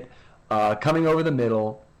a hit coming over the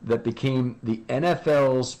middle that became the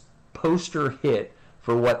NFL's poster hit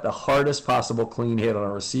for what the hardest possible clean hit on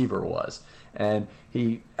a receiver was. And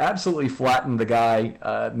he absolutely flattened the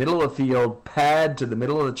guy, middle of the field, pad to the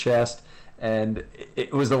middle of the chest, and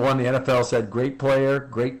it was the one the NFL said, great player,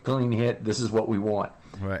 great clean hit, this is what we want.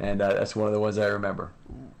 Right. And that's one of the ones I remember.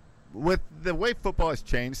 With the way football has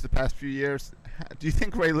changed the past few years, do you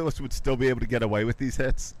think Ray Lewis would still be able to get away with these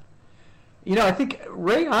hits? I think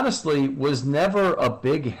Ray honestly was never a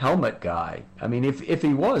big helmet guy. I mean, if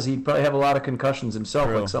he was, he'd probably have a lot of concussions himself,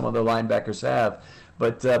 like some other linebackers have.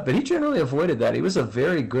 But he generally avoided that. He was a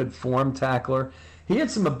very good form tackler. He had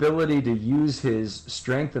some ability to use his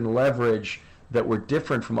strength and leverage that were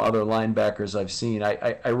different from other linebackers I've seen.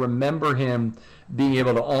 I remember him being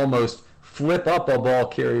able to almost flip up a ball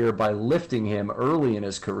carrier by lifting him early in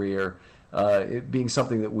his career, it being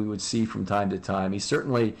something that we would see from time to time. He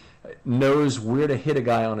certainly knows where to hit a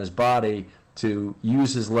guy on his body to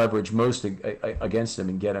use his leverage most against him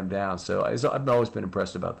and get him down. So I've always been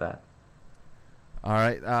impressed about that. All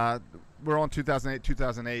right, we're on 2008.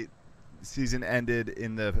 2008 season ended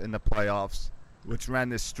in the playoffs, which ran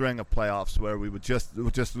this string of playoffs where we would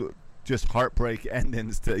just heartbreak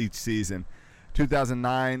endings to each season.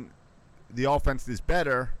 2009, the offense is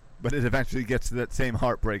better, but it eventually gets to that same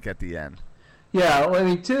heartbreak at the end. Yeah, well, I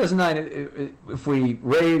mean, 2009. If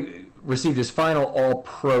Ray received his final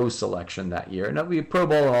All-Pro selection that year, and that would be Pro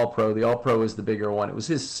Bowl and All-Pro. The All-Pro is the bigger one. It was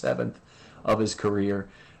his 7th of his career.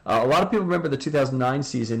 A lot of people remember the 2009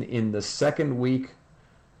 season in the second week,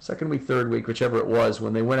 third week, whichever it was,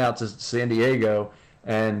 when they went out to San Diego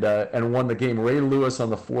and won the game. Ray Lewis on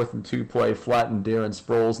the 4th and 2 play flattened Darren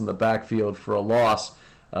Sproles in the backfield for a loss,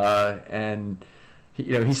 and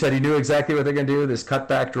he said he knew exactly what they're going to do, this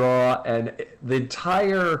cutback draw, and the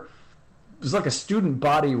entire, it was like a student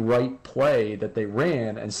body right play that they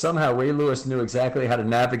ran, and somehow Ray Lewis knew exactly how to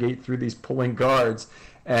navigate through these pulling guards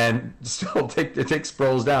and still take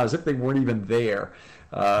Sproles down as if they weren't even there.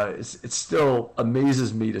 It still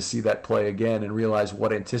amazes me to see that play again and realize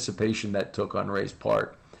what anticipation that took on Ray's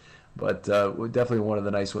part. But definitely one of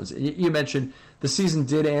the nice ones. You mentioned the season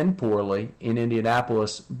did end poorly in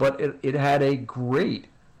Indianapolis, but it had a great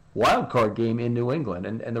wild card game in New England.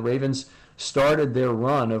 And the Ravens started their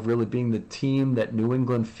run of really being the team that New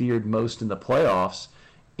England feared most in the playoffs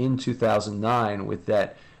in 2009 with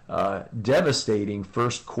that devastating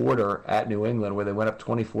first quarter at New England where they went up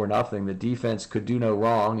 24-0. The defense could do no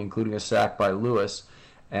wrong, including a sack by Lewis,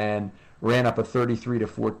 and ran up a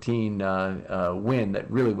 33-14 win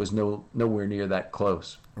that really was nowhere near that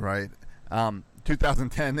close. Right.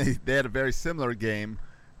 2010, they had a very similar game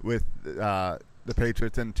with the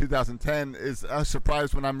Patriots, and 2010 is a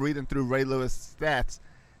surprise when I'm reading through Ray Lewis' stats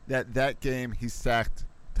that game he sacked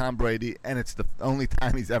Tom Brady, and it's the only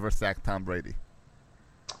time he's ever sacked Tom Brady.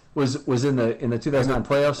 Was in the 2009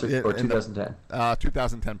 playoffs or 2010?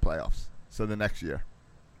 2010 playoffs. So the next year.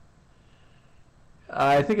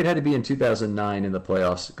 I think it had to be in 2009 in the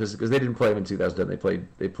playoffs because they didn't play them in 2010.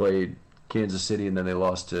 They played Kansas City and then they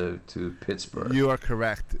lost to Pittsburgh. You are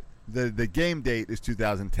correct. The game date is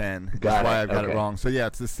 2010. That's why I got it wrong. So yeah,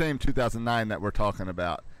 it's the same 2009 that we're talking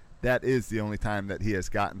about. That is the only time that he has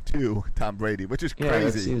gotten to Tom Brady, which is crazy. Yeah,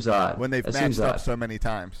 that seems odd. When they've matched up so many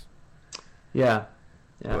times. Yeah.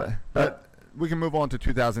 But we can move on to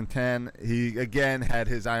 2010. He again had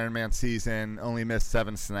his Iron Man season, only missed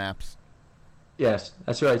 7 snaps. Yes,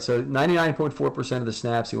 that's right. So 99.4% of the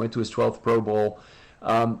snaps. He went to his 12th Pro Bowl.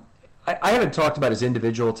 I haven't talked about his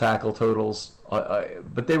individual tackle totals,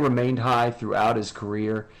 but they remained high throughout his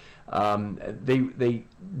career. They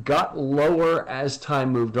got lower as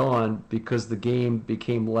time moved on because the game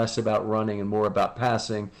became less about running and more about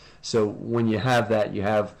passing. So when you have that, you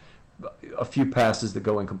have a few passes that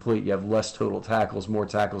go incomplete. You have less total tackles, more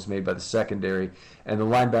tackles made by the secondary, and the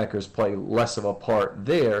linebackers play less of a part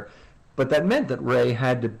there. But that meant that Ray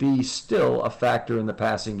had to be still a factor in the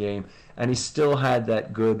passing game, and he still had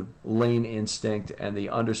that good lane instinct and the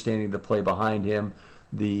understanding of the play behind him,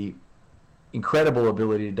 the incredible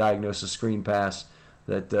ability to diagnose a screen pass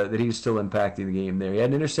that he was still impacting the game there. He had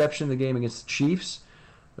an interception in the game against the Chiefs.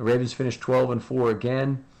 The Ravens finished 12-4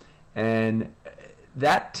 again, and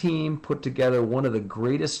that team put together one of the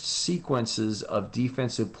greatest sequences of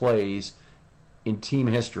defensive plays in team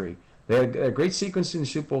history. They had a great sequence in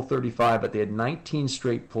Super Bowl 35, but they had 19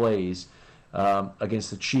 straight plays against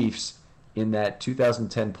the Chiefs in that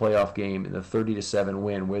 2010 playoff game in the 30-7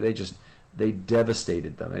 win, where they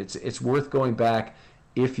devastated them. It's worth going back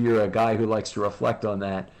if you're a guy who likes to reflect on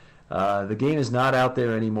that. The game is not out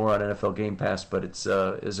there anymore on NFL Game Pass, but it's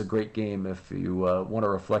a great game if you want to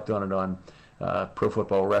reflect on it on Pro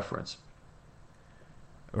Football Reference.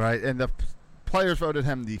 Right, and the players voted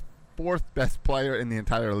him the 4th best player in the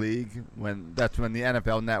entire league. That's when the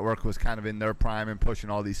NFL Network was kind of in their prime and pushing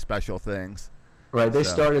all these special things. Right, they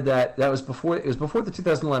started that. That was before. It was before the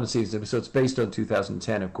 2011 season, so it's based on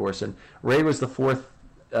 2010, of course. And Ray was the 4th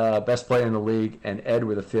best player in the league, and Ed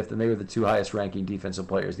were the 5th, and they were the 2 highest-ranking defensive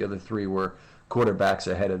players. The other 3 were quarterbacks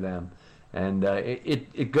ahead of them. And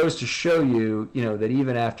it goes to show you, that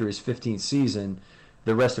even after his 15th season,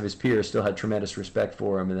 the rest of his peers still had tremendous respect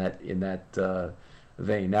for him in that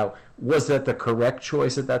vein. Now, was that the correct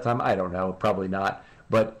choice at that time? I don't know, probably not.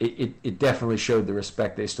 But it definitely showed the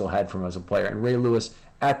respect they still had for him as a player. And Ray Lewis,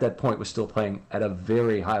 at that point, was still playing at a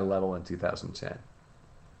very high level in 2010.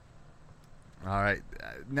 All right.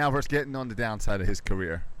 Now we're getting on the downside of his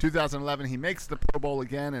career. 2011, he makes the Pro Bowl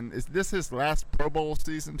again. And is this his last Pro Bowl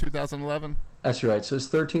season, 2011? That's right. So his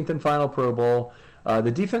 13th and final Pro Bowl.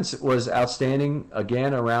 The defense was outstanding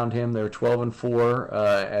again around him. They were 12-4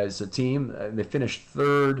 as a team. They finished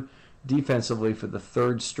 3rd defensively for the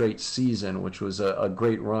 3rd straight season, which was a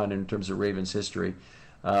great run in terms of Ravens history,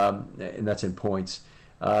 and that's in points.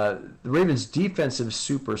 The Ravens' defensive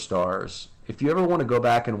superstars, if you ever want to go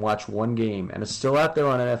back and watch one game, and it's still out there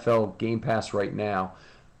on NFL Game Pass right now,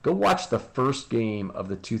 go watch the first game of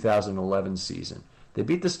the 2011 season. They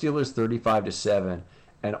beat the Steelers 35-7,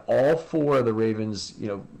 and all four of the Ravens,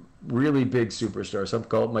 really big superstars. Some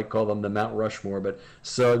might call them the Mount Rushmore, but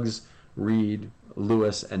Suggs, Reed,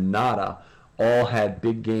 Lewis, and Nada all had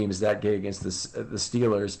big games that day against the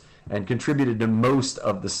Steelers and contributed to most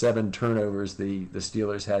of the 7 turnovers the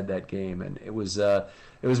Steelers had that game. And it was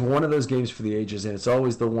one of those games for the ages, and it's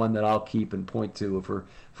always the one that I'll keep and point to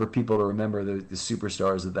for people to remember the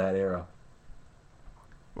superstars of that era.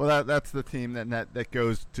 Well, that's the team that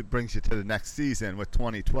brings you to the next season with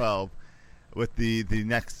 2012, with the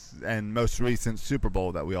next and most recent Super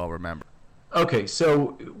Bowl that we all remember. Okay,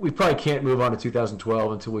 so we probably can't move on to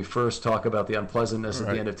 2012 until we first talk about the unpleasantness at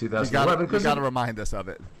the end of 2011. You got to remind us of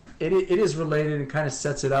it. It is related and kind of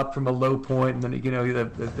sets it up from a low point, and then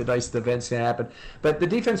the nice events can happen. But the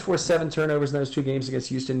defense forced 7 turnovers in those 2 games against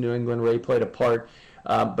Houston and New England. Ray played a part,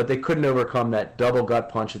 but they couldn't overcome that double gut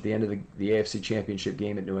punch at the end of the AFC Championship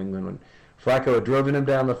game at New England when Flacco had driven him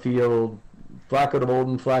down the field. Flacco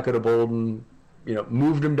to Bolden,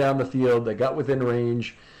 moved him down the field. They got within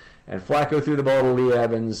range. And Flacco threw the ball to Lee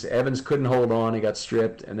Evans. Evans couldn't hold on. He got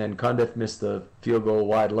stripped. And then Cundiff missed the field goal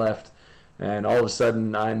wide left. And all of a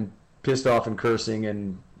sudden, I'm pissed off and cursing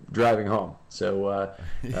and driving home. So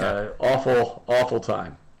awful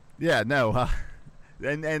time. Yeah, no.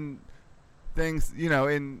 And things,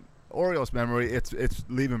 in Orioles' memory, it's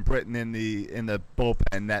leaving Britton in the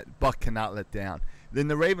bullpen that Buck cannot let down. In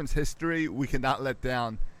the Ravens' history, we cannot let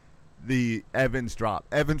down the Evans drop.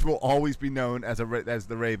 Evans will always be known as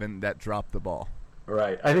the Raven that dropped the ball.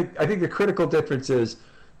 Right. I think the critical difference is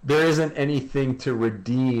there isn't anything to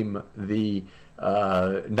redeem the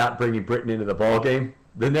not bringing Britton into the ball game.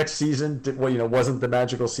 The next season, wasn't the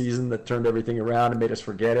magical season that turned everything around and made us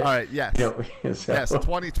forget it. All right. Yes. Yes.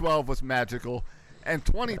 2012 was magical, and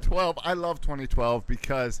 2012. I love 2012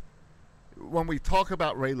 because when we talk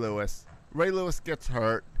about Ray Lewis gets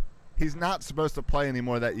hurt. He's not supposed to play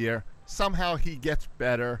anymore that year. Somehow he gets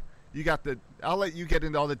better. I'll let you get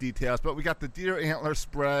into all the details, but we got the deer antler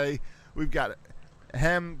spray. We've got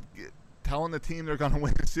him telling the team they're going to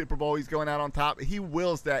win the Super Bowl. He's going out on top. He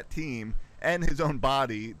wills that team and his own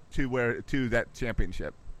body to that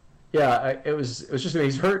championship. Yeah, it was just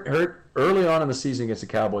he's hurt early on in the season against the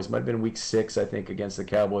Cowboys. Might have been week 6, I think, against the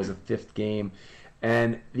Cowboys, the 5th game.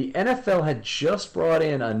 And the NFL had just brought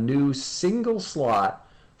in a new single slot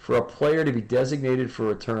for a player to be designated for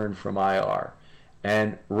return from IR.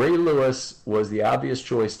 And Ray Lewis was the obvious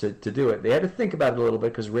choice to do it. They had to think about it a little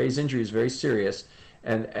bit because Ray's injury is very serious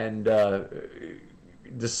and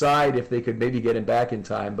decide if they could maybe get him back in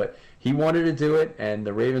time. But he wanted to do it, and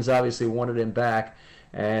the Ravens obviously wanted him back.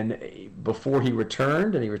 And before he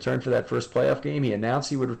returned for that first playoff game, he announced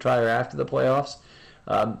he would retire after the playoffs.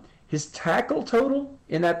 His tackle total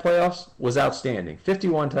in that playoffs was outstanding.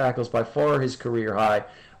 51 tackles, by far his career high.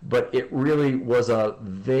 But it really was a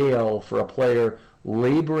veil for a player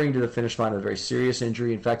laboring to the finish line with a very serious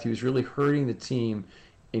injury. In fact, he was really hurting the team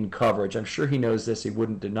in coverage. I'm sure he knows this. He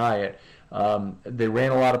wouldn't deny it. They ran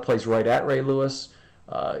a lot of plays right at Ray Lewis.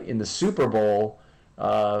 In the Super Bowl,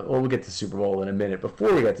 we'll get to the Super Bowl in a minute.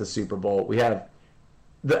 Before we get to the Super Bowl, we have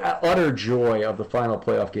the utter joy of the final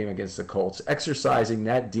playoff game against the Colts, exercising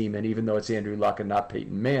that demon, even though it's Andrew Luck and not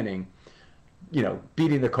Peyton Manning.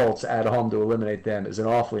 Beating the Colts at home to eliminate them is an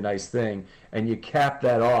awfully nice thing. And you cap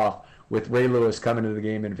that off with Ray Lewis coming into the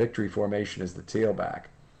game in victory formation as the tailback.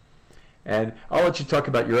 And I'll let you talk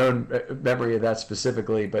about your own memory of that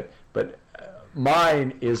specifically, but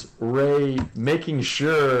mine is Ray making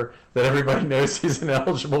sure that everybody knows he's an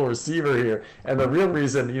eligible receiver here. And the real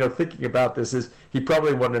reason, thinking about this is he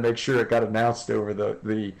probably wanted to make sure it got announced over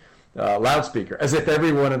the loudspeaker, as if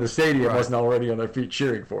everyone in the stadium wasn't already on their feet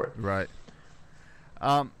cheering for it. Right.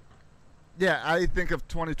 I think of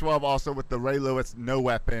 2012 also with the Ray Lewis no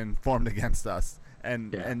weapon formed against us,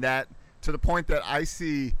 and that to the point that I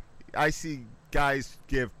see guys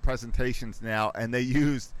give presentations now, and they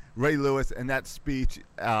use Ray Lewis and that speech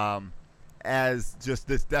as just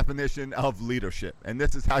this definition of leadership, and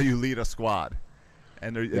this is how you lead a squad,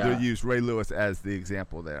 and they use Ray Lewis as the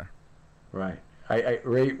example there. Right.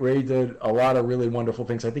 Ray did a lot of really wonderful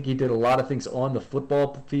things. I think he did a lot of things on the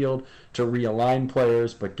football field to realign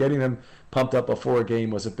players, but getting them pumped up before a game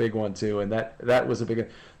was a big one too, and that was a big one.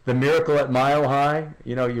 The miracle at Mile High,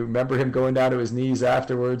 you remember him going down to his knees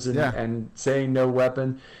afterwards and saying no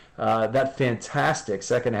weapon. That fantastic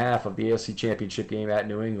second half of the AFC Championship game at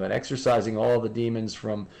New England, exercising all the demons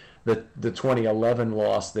from the 2011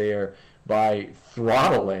 loss there by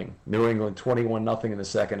throttling New England 21-0 in the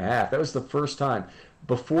second half. That was the first time.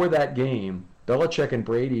 Before that game, Belichick and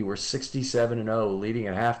Brady were 67-0, leading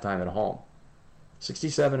at halftime at home.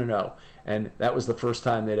 67-0, and that was the first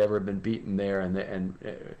time they'd ever been beaten there. And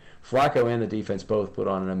Flacco and the defense both put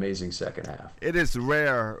on an amazing second half. It is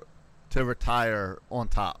rare to retire on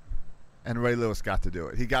top, and Ray Lewis got to do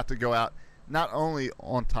it. He got to go out not only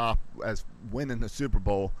on top as winning the Super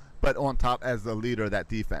Bowl, but on top as the leader of that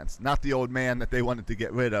defense. Not the old man that they wanted to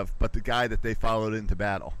get rid of, but the guy that they followed into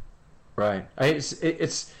battle. Right.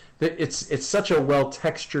 It's such a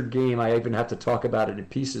well-textured game. I even have to talk about it in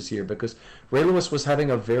pieces here because Ray Lewis was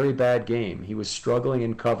having a very bad game. He was struggling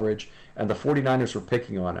in coverage, and the 49ers were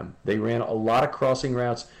picking on him. They ran a lot of crossing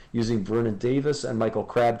routes using Vernon Davis and Michael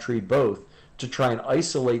Crabtree both to try and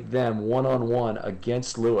isolate them one-on-one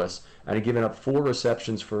against Lewis, and had given up 4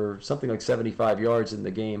 receptions for something like 75 yards in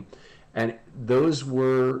the game. And those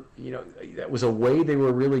were, that was a way they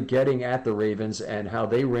were really getting at the Ravens and how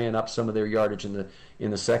they ran up some of their yardage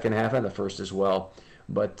in the second half and the first as well.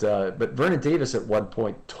 But Vernon Davis at one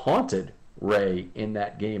point taunted Ray in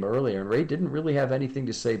that game earlier, and Ray didn't really have anything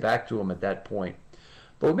to say back to him at that point.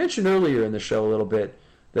 But we mentioned earlier in the show a little bit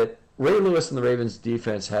that Ray Lewis and the Ravens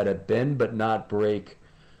defense had a bend but not break.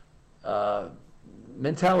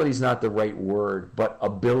 Mentality is not the right word, but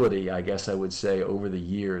ability, I guess I would say, over the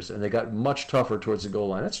years. And they got much tougher towards the goal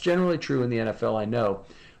line. That's generally true in the NFL, I know.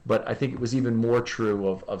 But I think it was even more true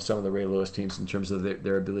of some of the Ray Lewis teams in terms of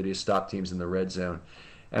their ability to stop teams in the red zone.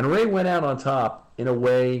 And Ray went out on top in a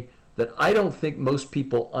way that I don't think most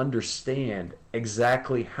people understand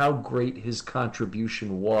exactly how great his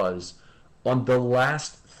contribution was on the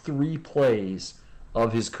last 3 plays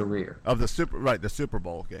of his career. Of the Super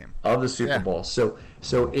Bowl game. Of the Super Bowl. So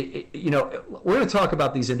we're going to talk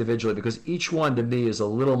about these individually because each one to me is a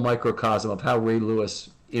little microcosm of how Ray Lewis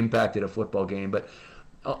impacted a football game. But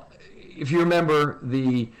if you remember,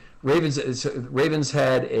 the Ravens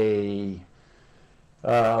had a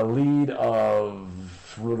lead of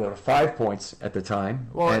 5 points at the time.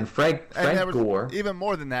 Well, and Frank Gore. Even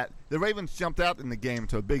more than that, the Ravens jumped out in the game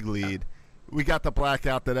to a big lead. We got the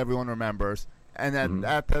blackout that everyone remembers. And then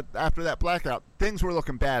after that blackout, things were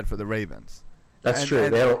looking bad for the Ravens. That's true.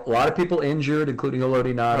 They had a lot of people injured, including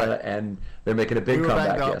Elodie Nada, and they're making a big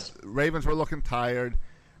comeback, yes. Ravens were looking tired.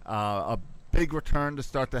 A big return to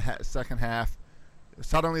start the second half.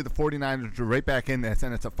 Suddenly the 49ers were right back in this,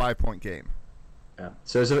 and it's a 5-point game. Yeah.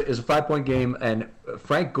 So it was a 5-point game, and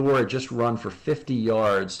Frank Gore had just run for 50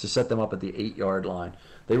 yards to set them up at the 8-yard line.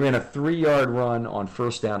 They ran a 3-yard run on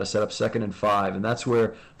first down to set up 2nd and 5, and that's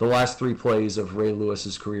where the last 3 plays of Ray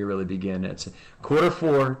Lewis's career really begin. It's quarter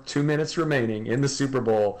 4, 2 minutes remaining in the Super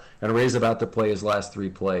Bowl, and Ray's about to play his last 3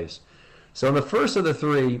 plays. So in the first of the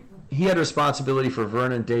 3, he had responsibility for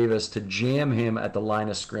Vernon Davis to jam him at the line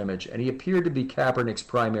of scrimmage, and he appeared to be Kaepernick's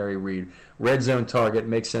primary read. Red zone target,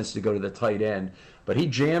 makes sense to go to the tight end, but he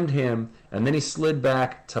jammed him, and then he slid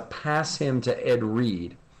back to pass him to Ed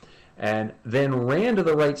Reed, and then ran to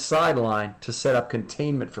the right sideline to set up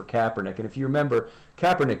containment for Kaepernick. And if you remember,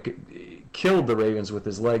 Kaepernick killed the Ravens with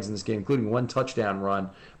his legs in this game, including 1 touchdown run.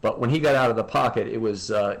 But when he got out of the pocket, it was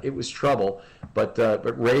trouble. But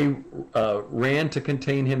Ray ran to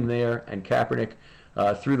contain him there, and Kaepernick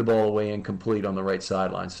threw the ball away incomplete on the right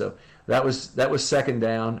sideline. So that was 2nd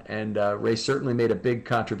down, and Ray certainly made a big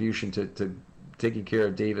contribution to taking care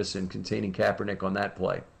of Davis and containing Kaepernick on that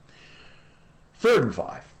play. 3rd and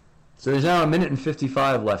 5. So there's now 1 minute and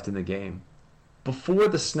 55 left in the game. Before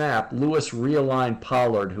the snap, Lewis realigned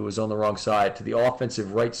Pollard, who was on the wrong side, to the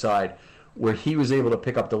offensive right side, where he was able to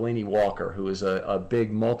pick up Delaney Walker, who is a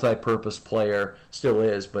big multi-purpose player, still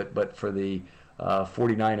is, but for the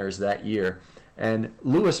 49ers that year. And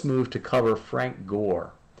Lewis moved to cover Frank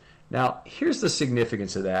Gore. Now, here's the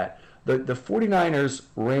significance of that. The 49ers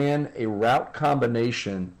ran a route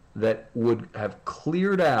combination that would have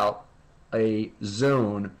cleared out a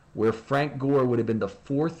zone where Frank Gore would have been the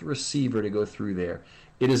 4th receiver to go through there.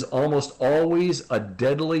 It is almost always a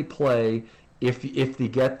deadly play if they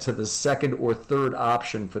get to the 2nd or 3rd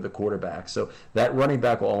option for the quarterback. So that running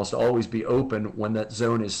back will almost always be open when that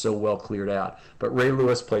zone is so well cleared out. But Ray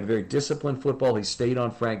Lewis played very disciplined football. He stayed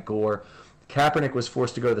on Frank Gore. Kaepernick was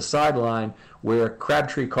forced to go to the sideline where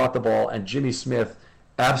Crabtree caught the ball and Jimmy Smith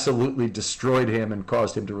absolutely destroyed him and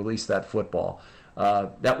caused him to release that football.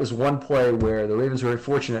 That was one play where the Ravens were very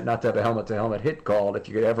fortunate not to have a helmet-to-helmet hit called. If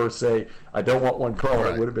you could ever say, I don't want one called,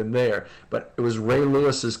 It would have been there. But it was Ray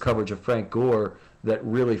Lewis's coverage of Frank Gore that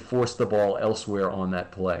really forced the ball elsewhere on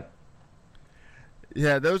that play.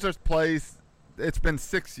 Yeah, those are plays. It's been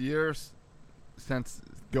 6 years since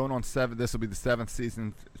going on 7. This will be the 7th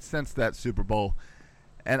season since that Super Bowl.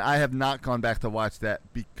 And I have not gone back to watch that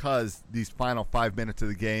because these final 5 minutes of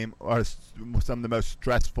the game are some of the most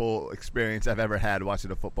stressful experience I've ever had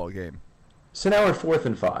watching a football game. So now we're 4th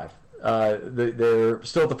and 5. They're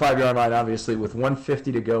still at the 5-yard line, obviously, with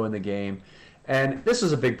 1:50 to go in the game. And this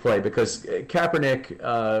was a big play because Kaepernick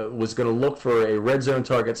was going to look for a red zone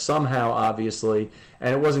target somehow, obviously,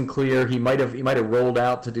 and it wasn't clear. He might have rolled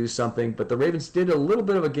out to do something, but the Ravens did a little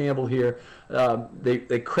bit of a gamble here.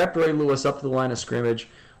 They crept Ray Lewis up to the line of scrimmage.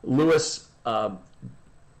 Lewis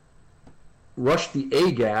rushed the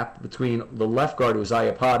A gap between the left guard, who was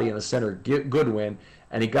Iapati, and the center, Goodwin,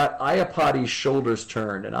 and he got Iapati's shoulders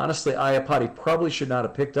turned. And honestly, Iapati probably should not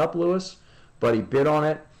have picked up Lewis, but he bit on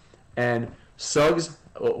it. And Suggs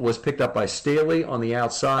was picked up by Staley on the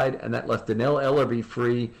outside, and that left Dannell Ellerbe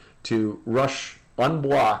free to rush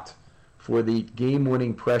unblocked for the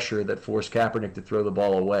game-winning pressure that forced Kaepernick to throw the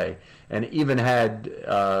ball away. And even had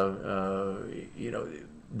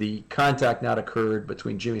the contact not occurred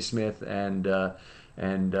between Jimmy Smith and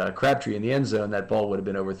Crabtree in the end zone, that ball would have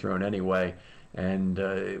been overthrown anyway. And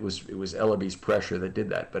it was Ellerbe's pressure that did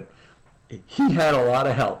that. But he had a lot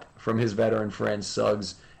of help from his veteran friends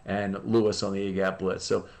Suggs and Lewis on the A-gap blitz.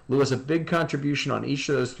 So Lewis, a big contribution on each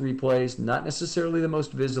of those 3 plays, not necessarily the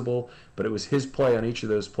most visible, but it was his play on each of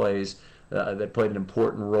those plays that played an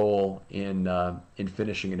important role in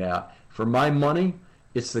finishing it out. For my money,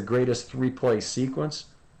 it's the greatest 3-play sequence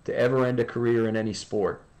to ever end a career in any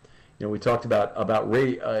sport. You know, we talked about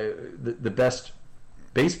Ray, the best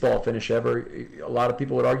baseball finish ever. A lot of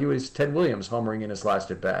people would argue is Ted Williams homering in his last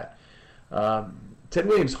at bat. Ted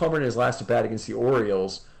Williams homered in his last at bat against the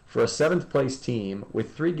Orioles for a 7th place team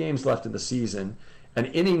with 3 games left in the season, an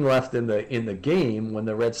inning left in the game when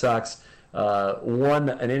the Red Sox won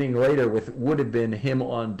an inning later with would have been him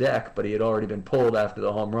on deck, but he had already been pulled after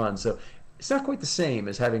the home run. So it's not quite the same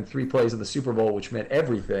as having 3 plays in the Super Bowl, which meant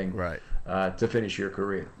everything to finish your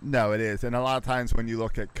career. No, it is. And a lot of times when you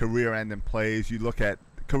look at career-ending plays, you look at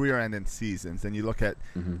career-ending seasons, and you look at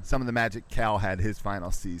some of the magic Cal had his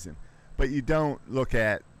final season. But you don't look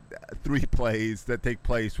at 3 plays that take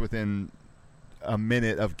place within a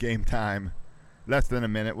minute of game time, less than a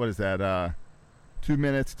minute. What is that? 2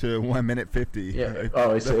 minutes to 1 minute 50. Yeah.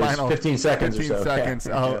 Oh, it's 15 seconds. 15 or so. seconds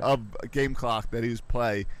of game clock that he was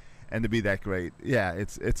play, and to be that great, yeah,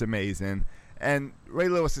 it's amazing. And Ray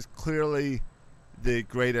Lewis is clearly the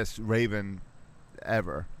greatest Raven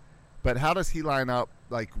ever. But how does he line up?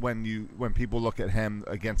 Like when people look at him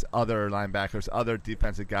against other linebackers, other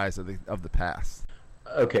defensive guys of the past?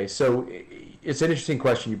 Okay, so it's an interesting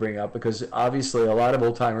question you bring up because obviously a lot of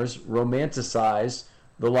old timers romanticize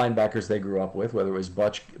the linebackers they grew up with, whether it was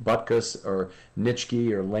Butkus or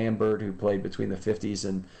Nitschke or Lambert, who played between the 50s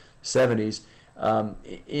and 70s.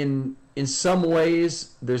 In some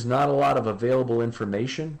ways, there's not a lot of available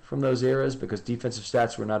information from those eras because defensive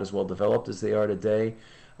stats were not as well developed as they are today.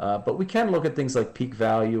 But we can look at things like peak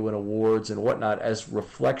value and awards and whatnot as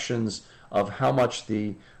reflections of how much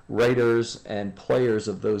the writers and players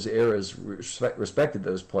of those eras respected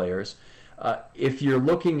those players. If you're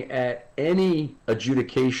looking at any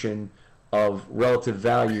adjudication of relative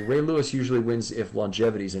value, Ray Lewis usually wins if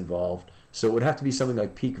longevity is involved. So it would have to be something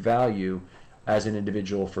like peak value as an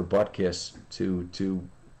individual for Butkus to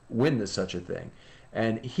win such a thing.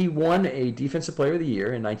 And he won a Defensive Player of the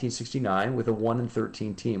Year in 1969 with a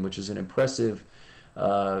 1-13 team, which is an impressive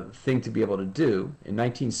thing to be able to do. In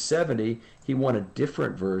 1970, he won a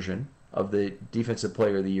different version of the Defensive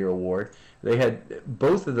Player of the Year award. They had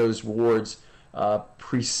both of those awards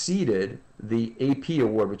preceded the AP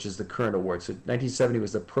award, which is the current award. So 1970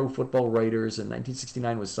 was the Pro Football Writers, and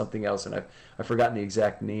 1969 was something else, and I've forgotten the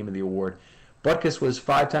exact name of the award. Butkus was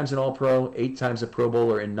 5 times an All-Pro, 8 times a Pro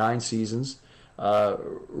Bowler in 9 seasons.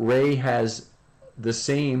 Ray has the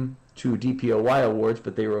same 2 DPOY awards,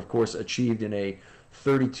 but they were, of course, achieved in a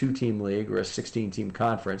 32-team league or a 16-team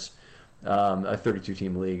conference, a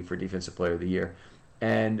 32-team league for Defensive Player of the Year,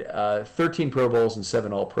 and 13 Pro Bowls and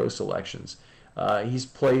 7 All-Pro selections. He's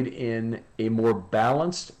played in a more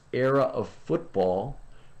balanced era of football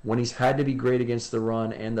when he's had to be great against the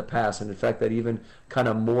run and the pass, and in fact that even kind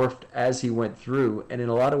of morphed as he went through, and in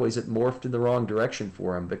a lot of ways it morphed in the wrong direction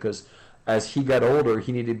for him because as he got older,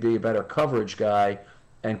 he needed to be a better coverage guy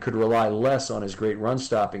and could rely less on his great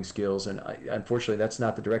run-stopping skills. And unfortunately, that's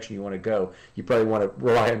not the direction you want to go. You probably want to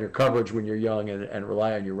rely on your coverage when you're young and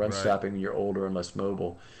rely on your run-stopping when you're older and less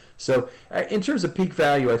mobile. So in terms of peak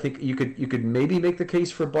value, I think you could maybe make the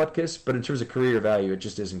case for Butkus, but in terms of career value, it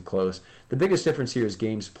just isn't close. The biggest difference here is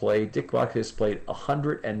games played. Dick Butkus played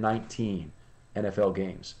 119 NFL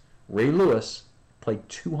games. Ray Lewis played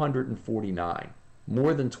 249.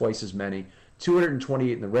 More than twice as many,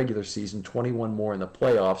 228 in the regular season, 21 more in the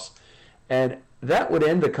playoffs. And that would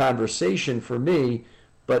end the conversation for me,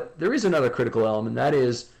 but there is another critical element, that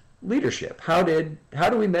is leadership. How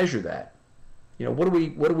do we measure that? What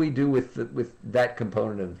do we do with that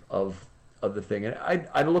component of the thing? And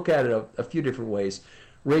I look at it a few different ways.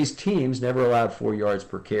 Ray's teams never allowed 4 yards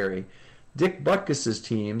per carry. Dick Butkus's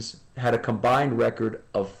teams had a combined record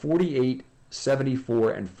of 48,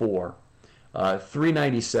 74, and 4.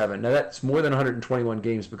 397. Now that's more than 121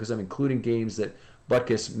 games because I'm including games that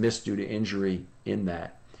Butkus missed due to injury in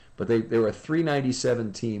that. But they were a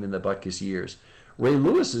 397 team in the Butkus years. Ray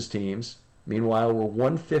Lewis's teams, meanwhile, were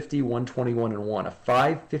 150, 121, and 1, a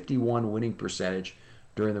 551 winning percentage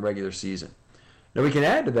during the regular season. Now we can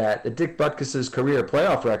add to that Dick Butkus's career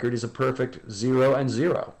playoff record is a perfect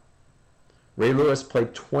 0-0. Ray Lewis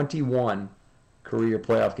played 21 career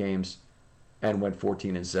playoff games and went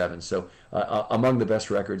 14-7. So among the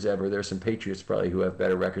best records ever. There's some Patriots probably who have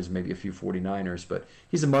better records, maybe a few 49ers, but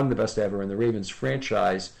he's among the best ever. And the Ravens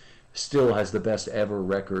franchise still has the best ever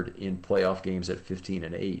record in playoff games at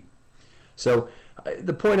 15-8. So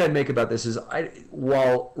the point I'd make about this is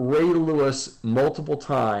while Ray Lewis multiple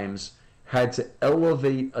times had to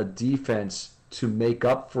elevate a defense to make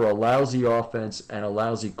up for a lousy offense and a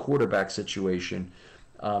lousy quarterback situation,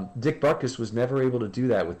 Dick Butkus was never able to do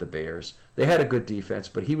that with the Bears. They had a good defense,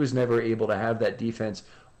 but he was never able to have that defense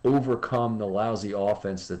overcome the lousy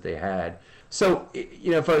offense that they had. So,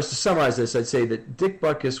 if I was to summarize this, I'd say that Dick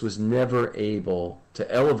Butkus was never able to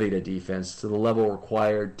elevate a defense to the level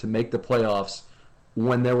required to make the playoffs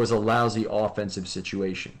when there was a lousy offensive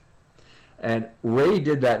situation. And Ray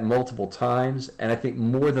did that multiple times, and I think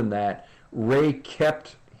more than that, Ray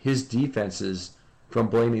kept his defenses from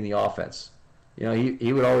blaming the offense.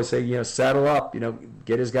 He would always say, saddle up,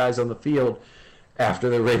 get his guys on the field after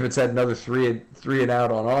the Ravens had another three and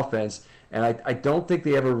out on offense. And I don't think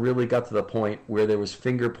they ever really got to the point where there was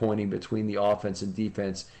finger pointing between the offense and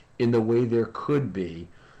defense in the way there could be,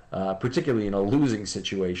 particularly in a losing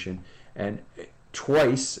situation. And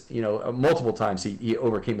twice, multiple times he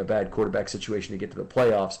overcame a bad quarterback situation to get to the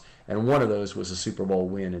playoffs, and one of those was a Super Bowl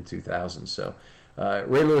win in 2000. So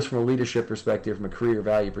Ray Lewis, from a leadership perspective, from a career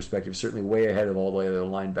value perspective, certainly way ahead of all the other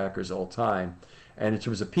linebackers all time. And in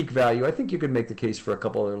terms of peak value, I think you could make the case for a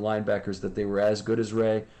couple other linebackers that they were as good as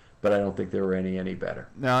Ray, but I don't think there were any better.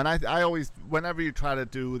 No, and I always, whenever you try to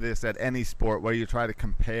do this at any sport where you try to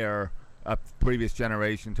compare a previous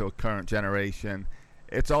generation to a current generation,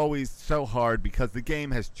 it's always so hard because the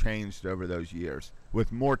game has changed over those years.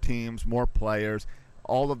 With more teams, more players,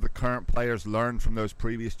 all of the current players learned from those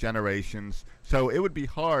previous generations. So it would be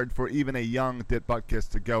hard for even a young Dick Butkus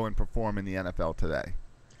to go and perform in the NFL today.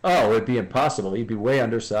 Oh, it would be impossible. He'd be way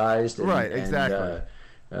undersized. Right, exactly.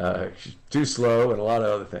 Too slow and a lot of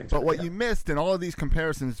other things. But what you missed in all of these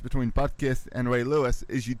comparisons between Butkus and Ray Lewis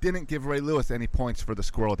is you didn't give Ray Lewis any points for the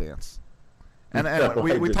squirrel dance. And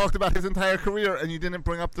we talked about his entire career, and you didn't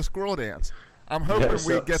bring up the squirrel dance. I'm hoping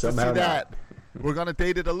we get to see that. We're going to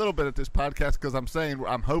date it a little bit at this podcast because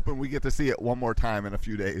I'm hoping we get to see it one more time in a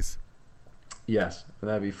few days. Yes,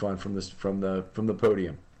 that'd be fun from the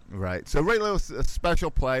podium. Right. So Ray Lewis is a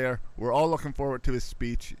special player. We're all looking forward to his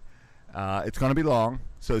speech. It's going to be long,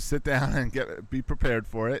 so sit down and be prepared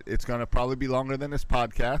for it. It's going to probably be longer than this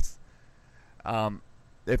podcast,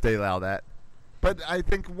 if they allow that. But I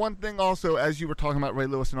think one thing also, as you were talking about Ray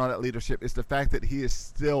Lewis and all that leadership, is the fact that he is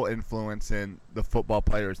still influencing the football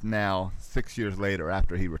players now, 6 years later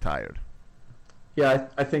after he retired. Yeah,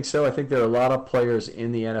 I think so. I think there are a lot of players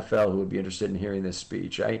in the NFL who would be interested in hearing this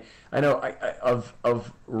speech. I know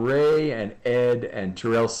of Ray and Ed and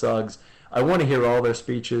Terrell Suggs, I want to hear all their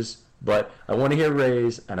speeches, but I want to hear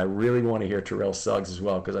Ray's, and I really want to hear Terrell Suggs as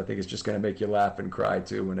well, because I think it's just going to make you laugh and cry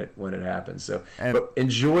too when it happens. So, but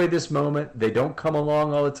enjoy this moment. They don't come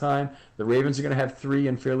along all the time. The Ravens are going to have 3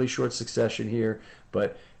 in fairly short succession here,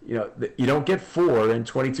 but you don't get 4 in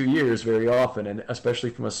 22 years very often, and especially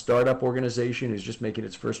from a startup organization who's just making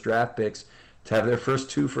its first draft picks, to have their first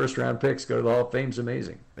 2 first-round picks go to the Hall of Fame is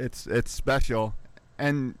amazing. It's special,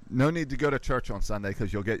 and no need to go to church on Sunday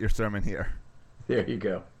because you'll get your sermon here. There you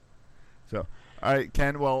go. So, all right,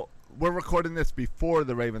 Ken, well, we're recording this before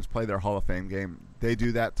the Ravens play their Hall of Fame game. They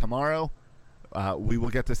do that tomorrow. We will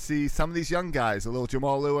get to see some of these young guys, a little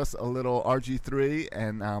Jamal Lewis, a little RG3,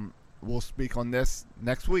 and we'll speak on this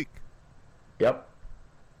next week. Yep.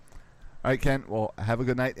 All right, Ken, well, have a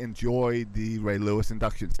good night. Enjoy the Ray Lewis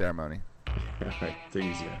induction ceremony. All right, take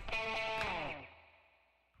it easy, man.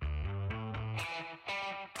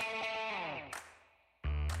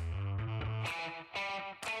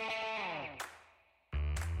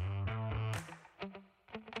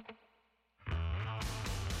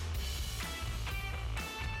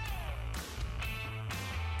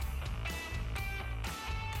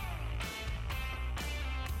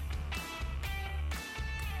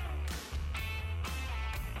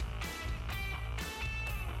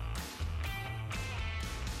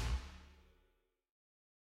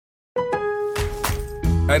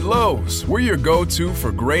 At Lowe's, we're your go-to for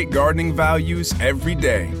great gardening values every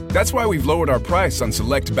day. That's why we've lowered our price on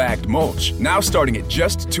select bagged mulch, now starting at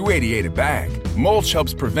just $2.88 a bag. Mulch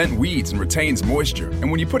helps prevent weeds and retains moisture, and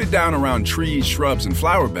when you put it down around trees, shrubs, and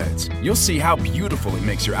flower beds, you'll see how beautiful it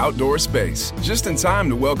makes your outdoor space, just in time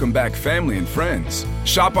to welcome back family and friends.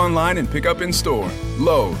 Shop online and pick up in store.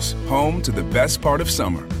 Lowe's, home to the best part of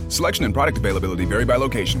summer. Selection and product availability vary by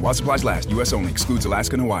location. While supplies last, U.S. only. Excludes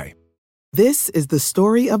Alaska and Hawaii. This is the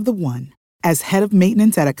story of the one. As head of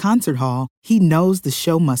maintenance at a concert hall, he knows the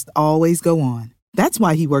show must always go on. That's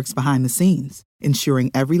why he works behind the scenes,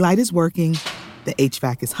 ensuring every light is working, the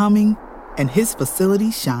HVAC is humming, and his facility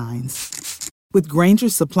shines. With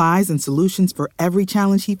Grainger's supplies and solutions for every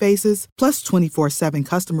challenge he faces, plus 24/7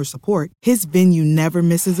 customer support, his venue never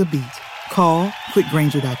misses a beat. Call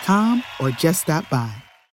quickgrainger.com or just stop by.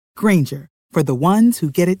 Grainger, for the ones who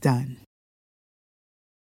get it done.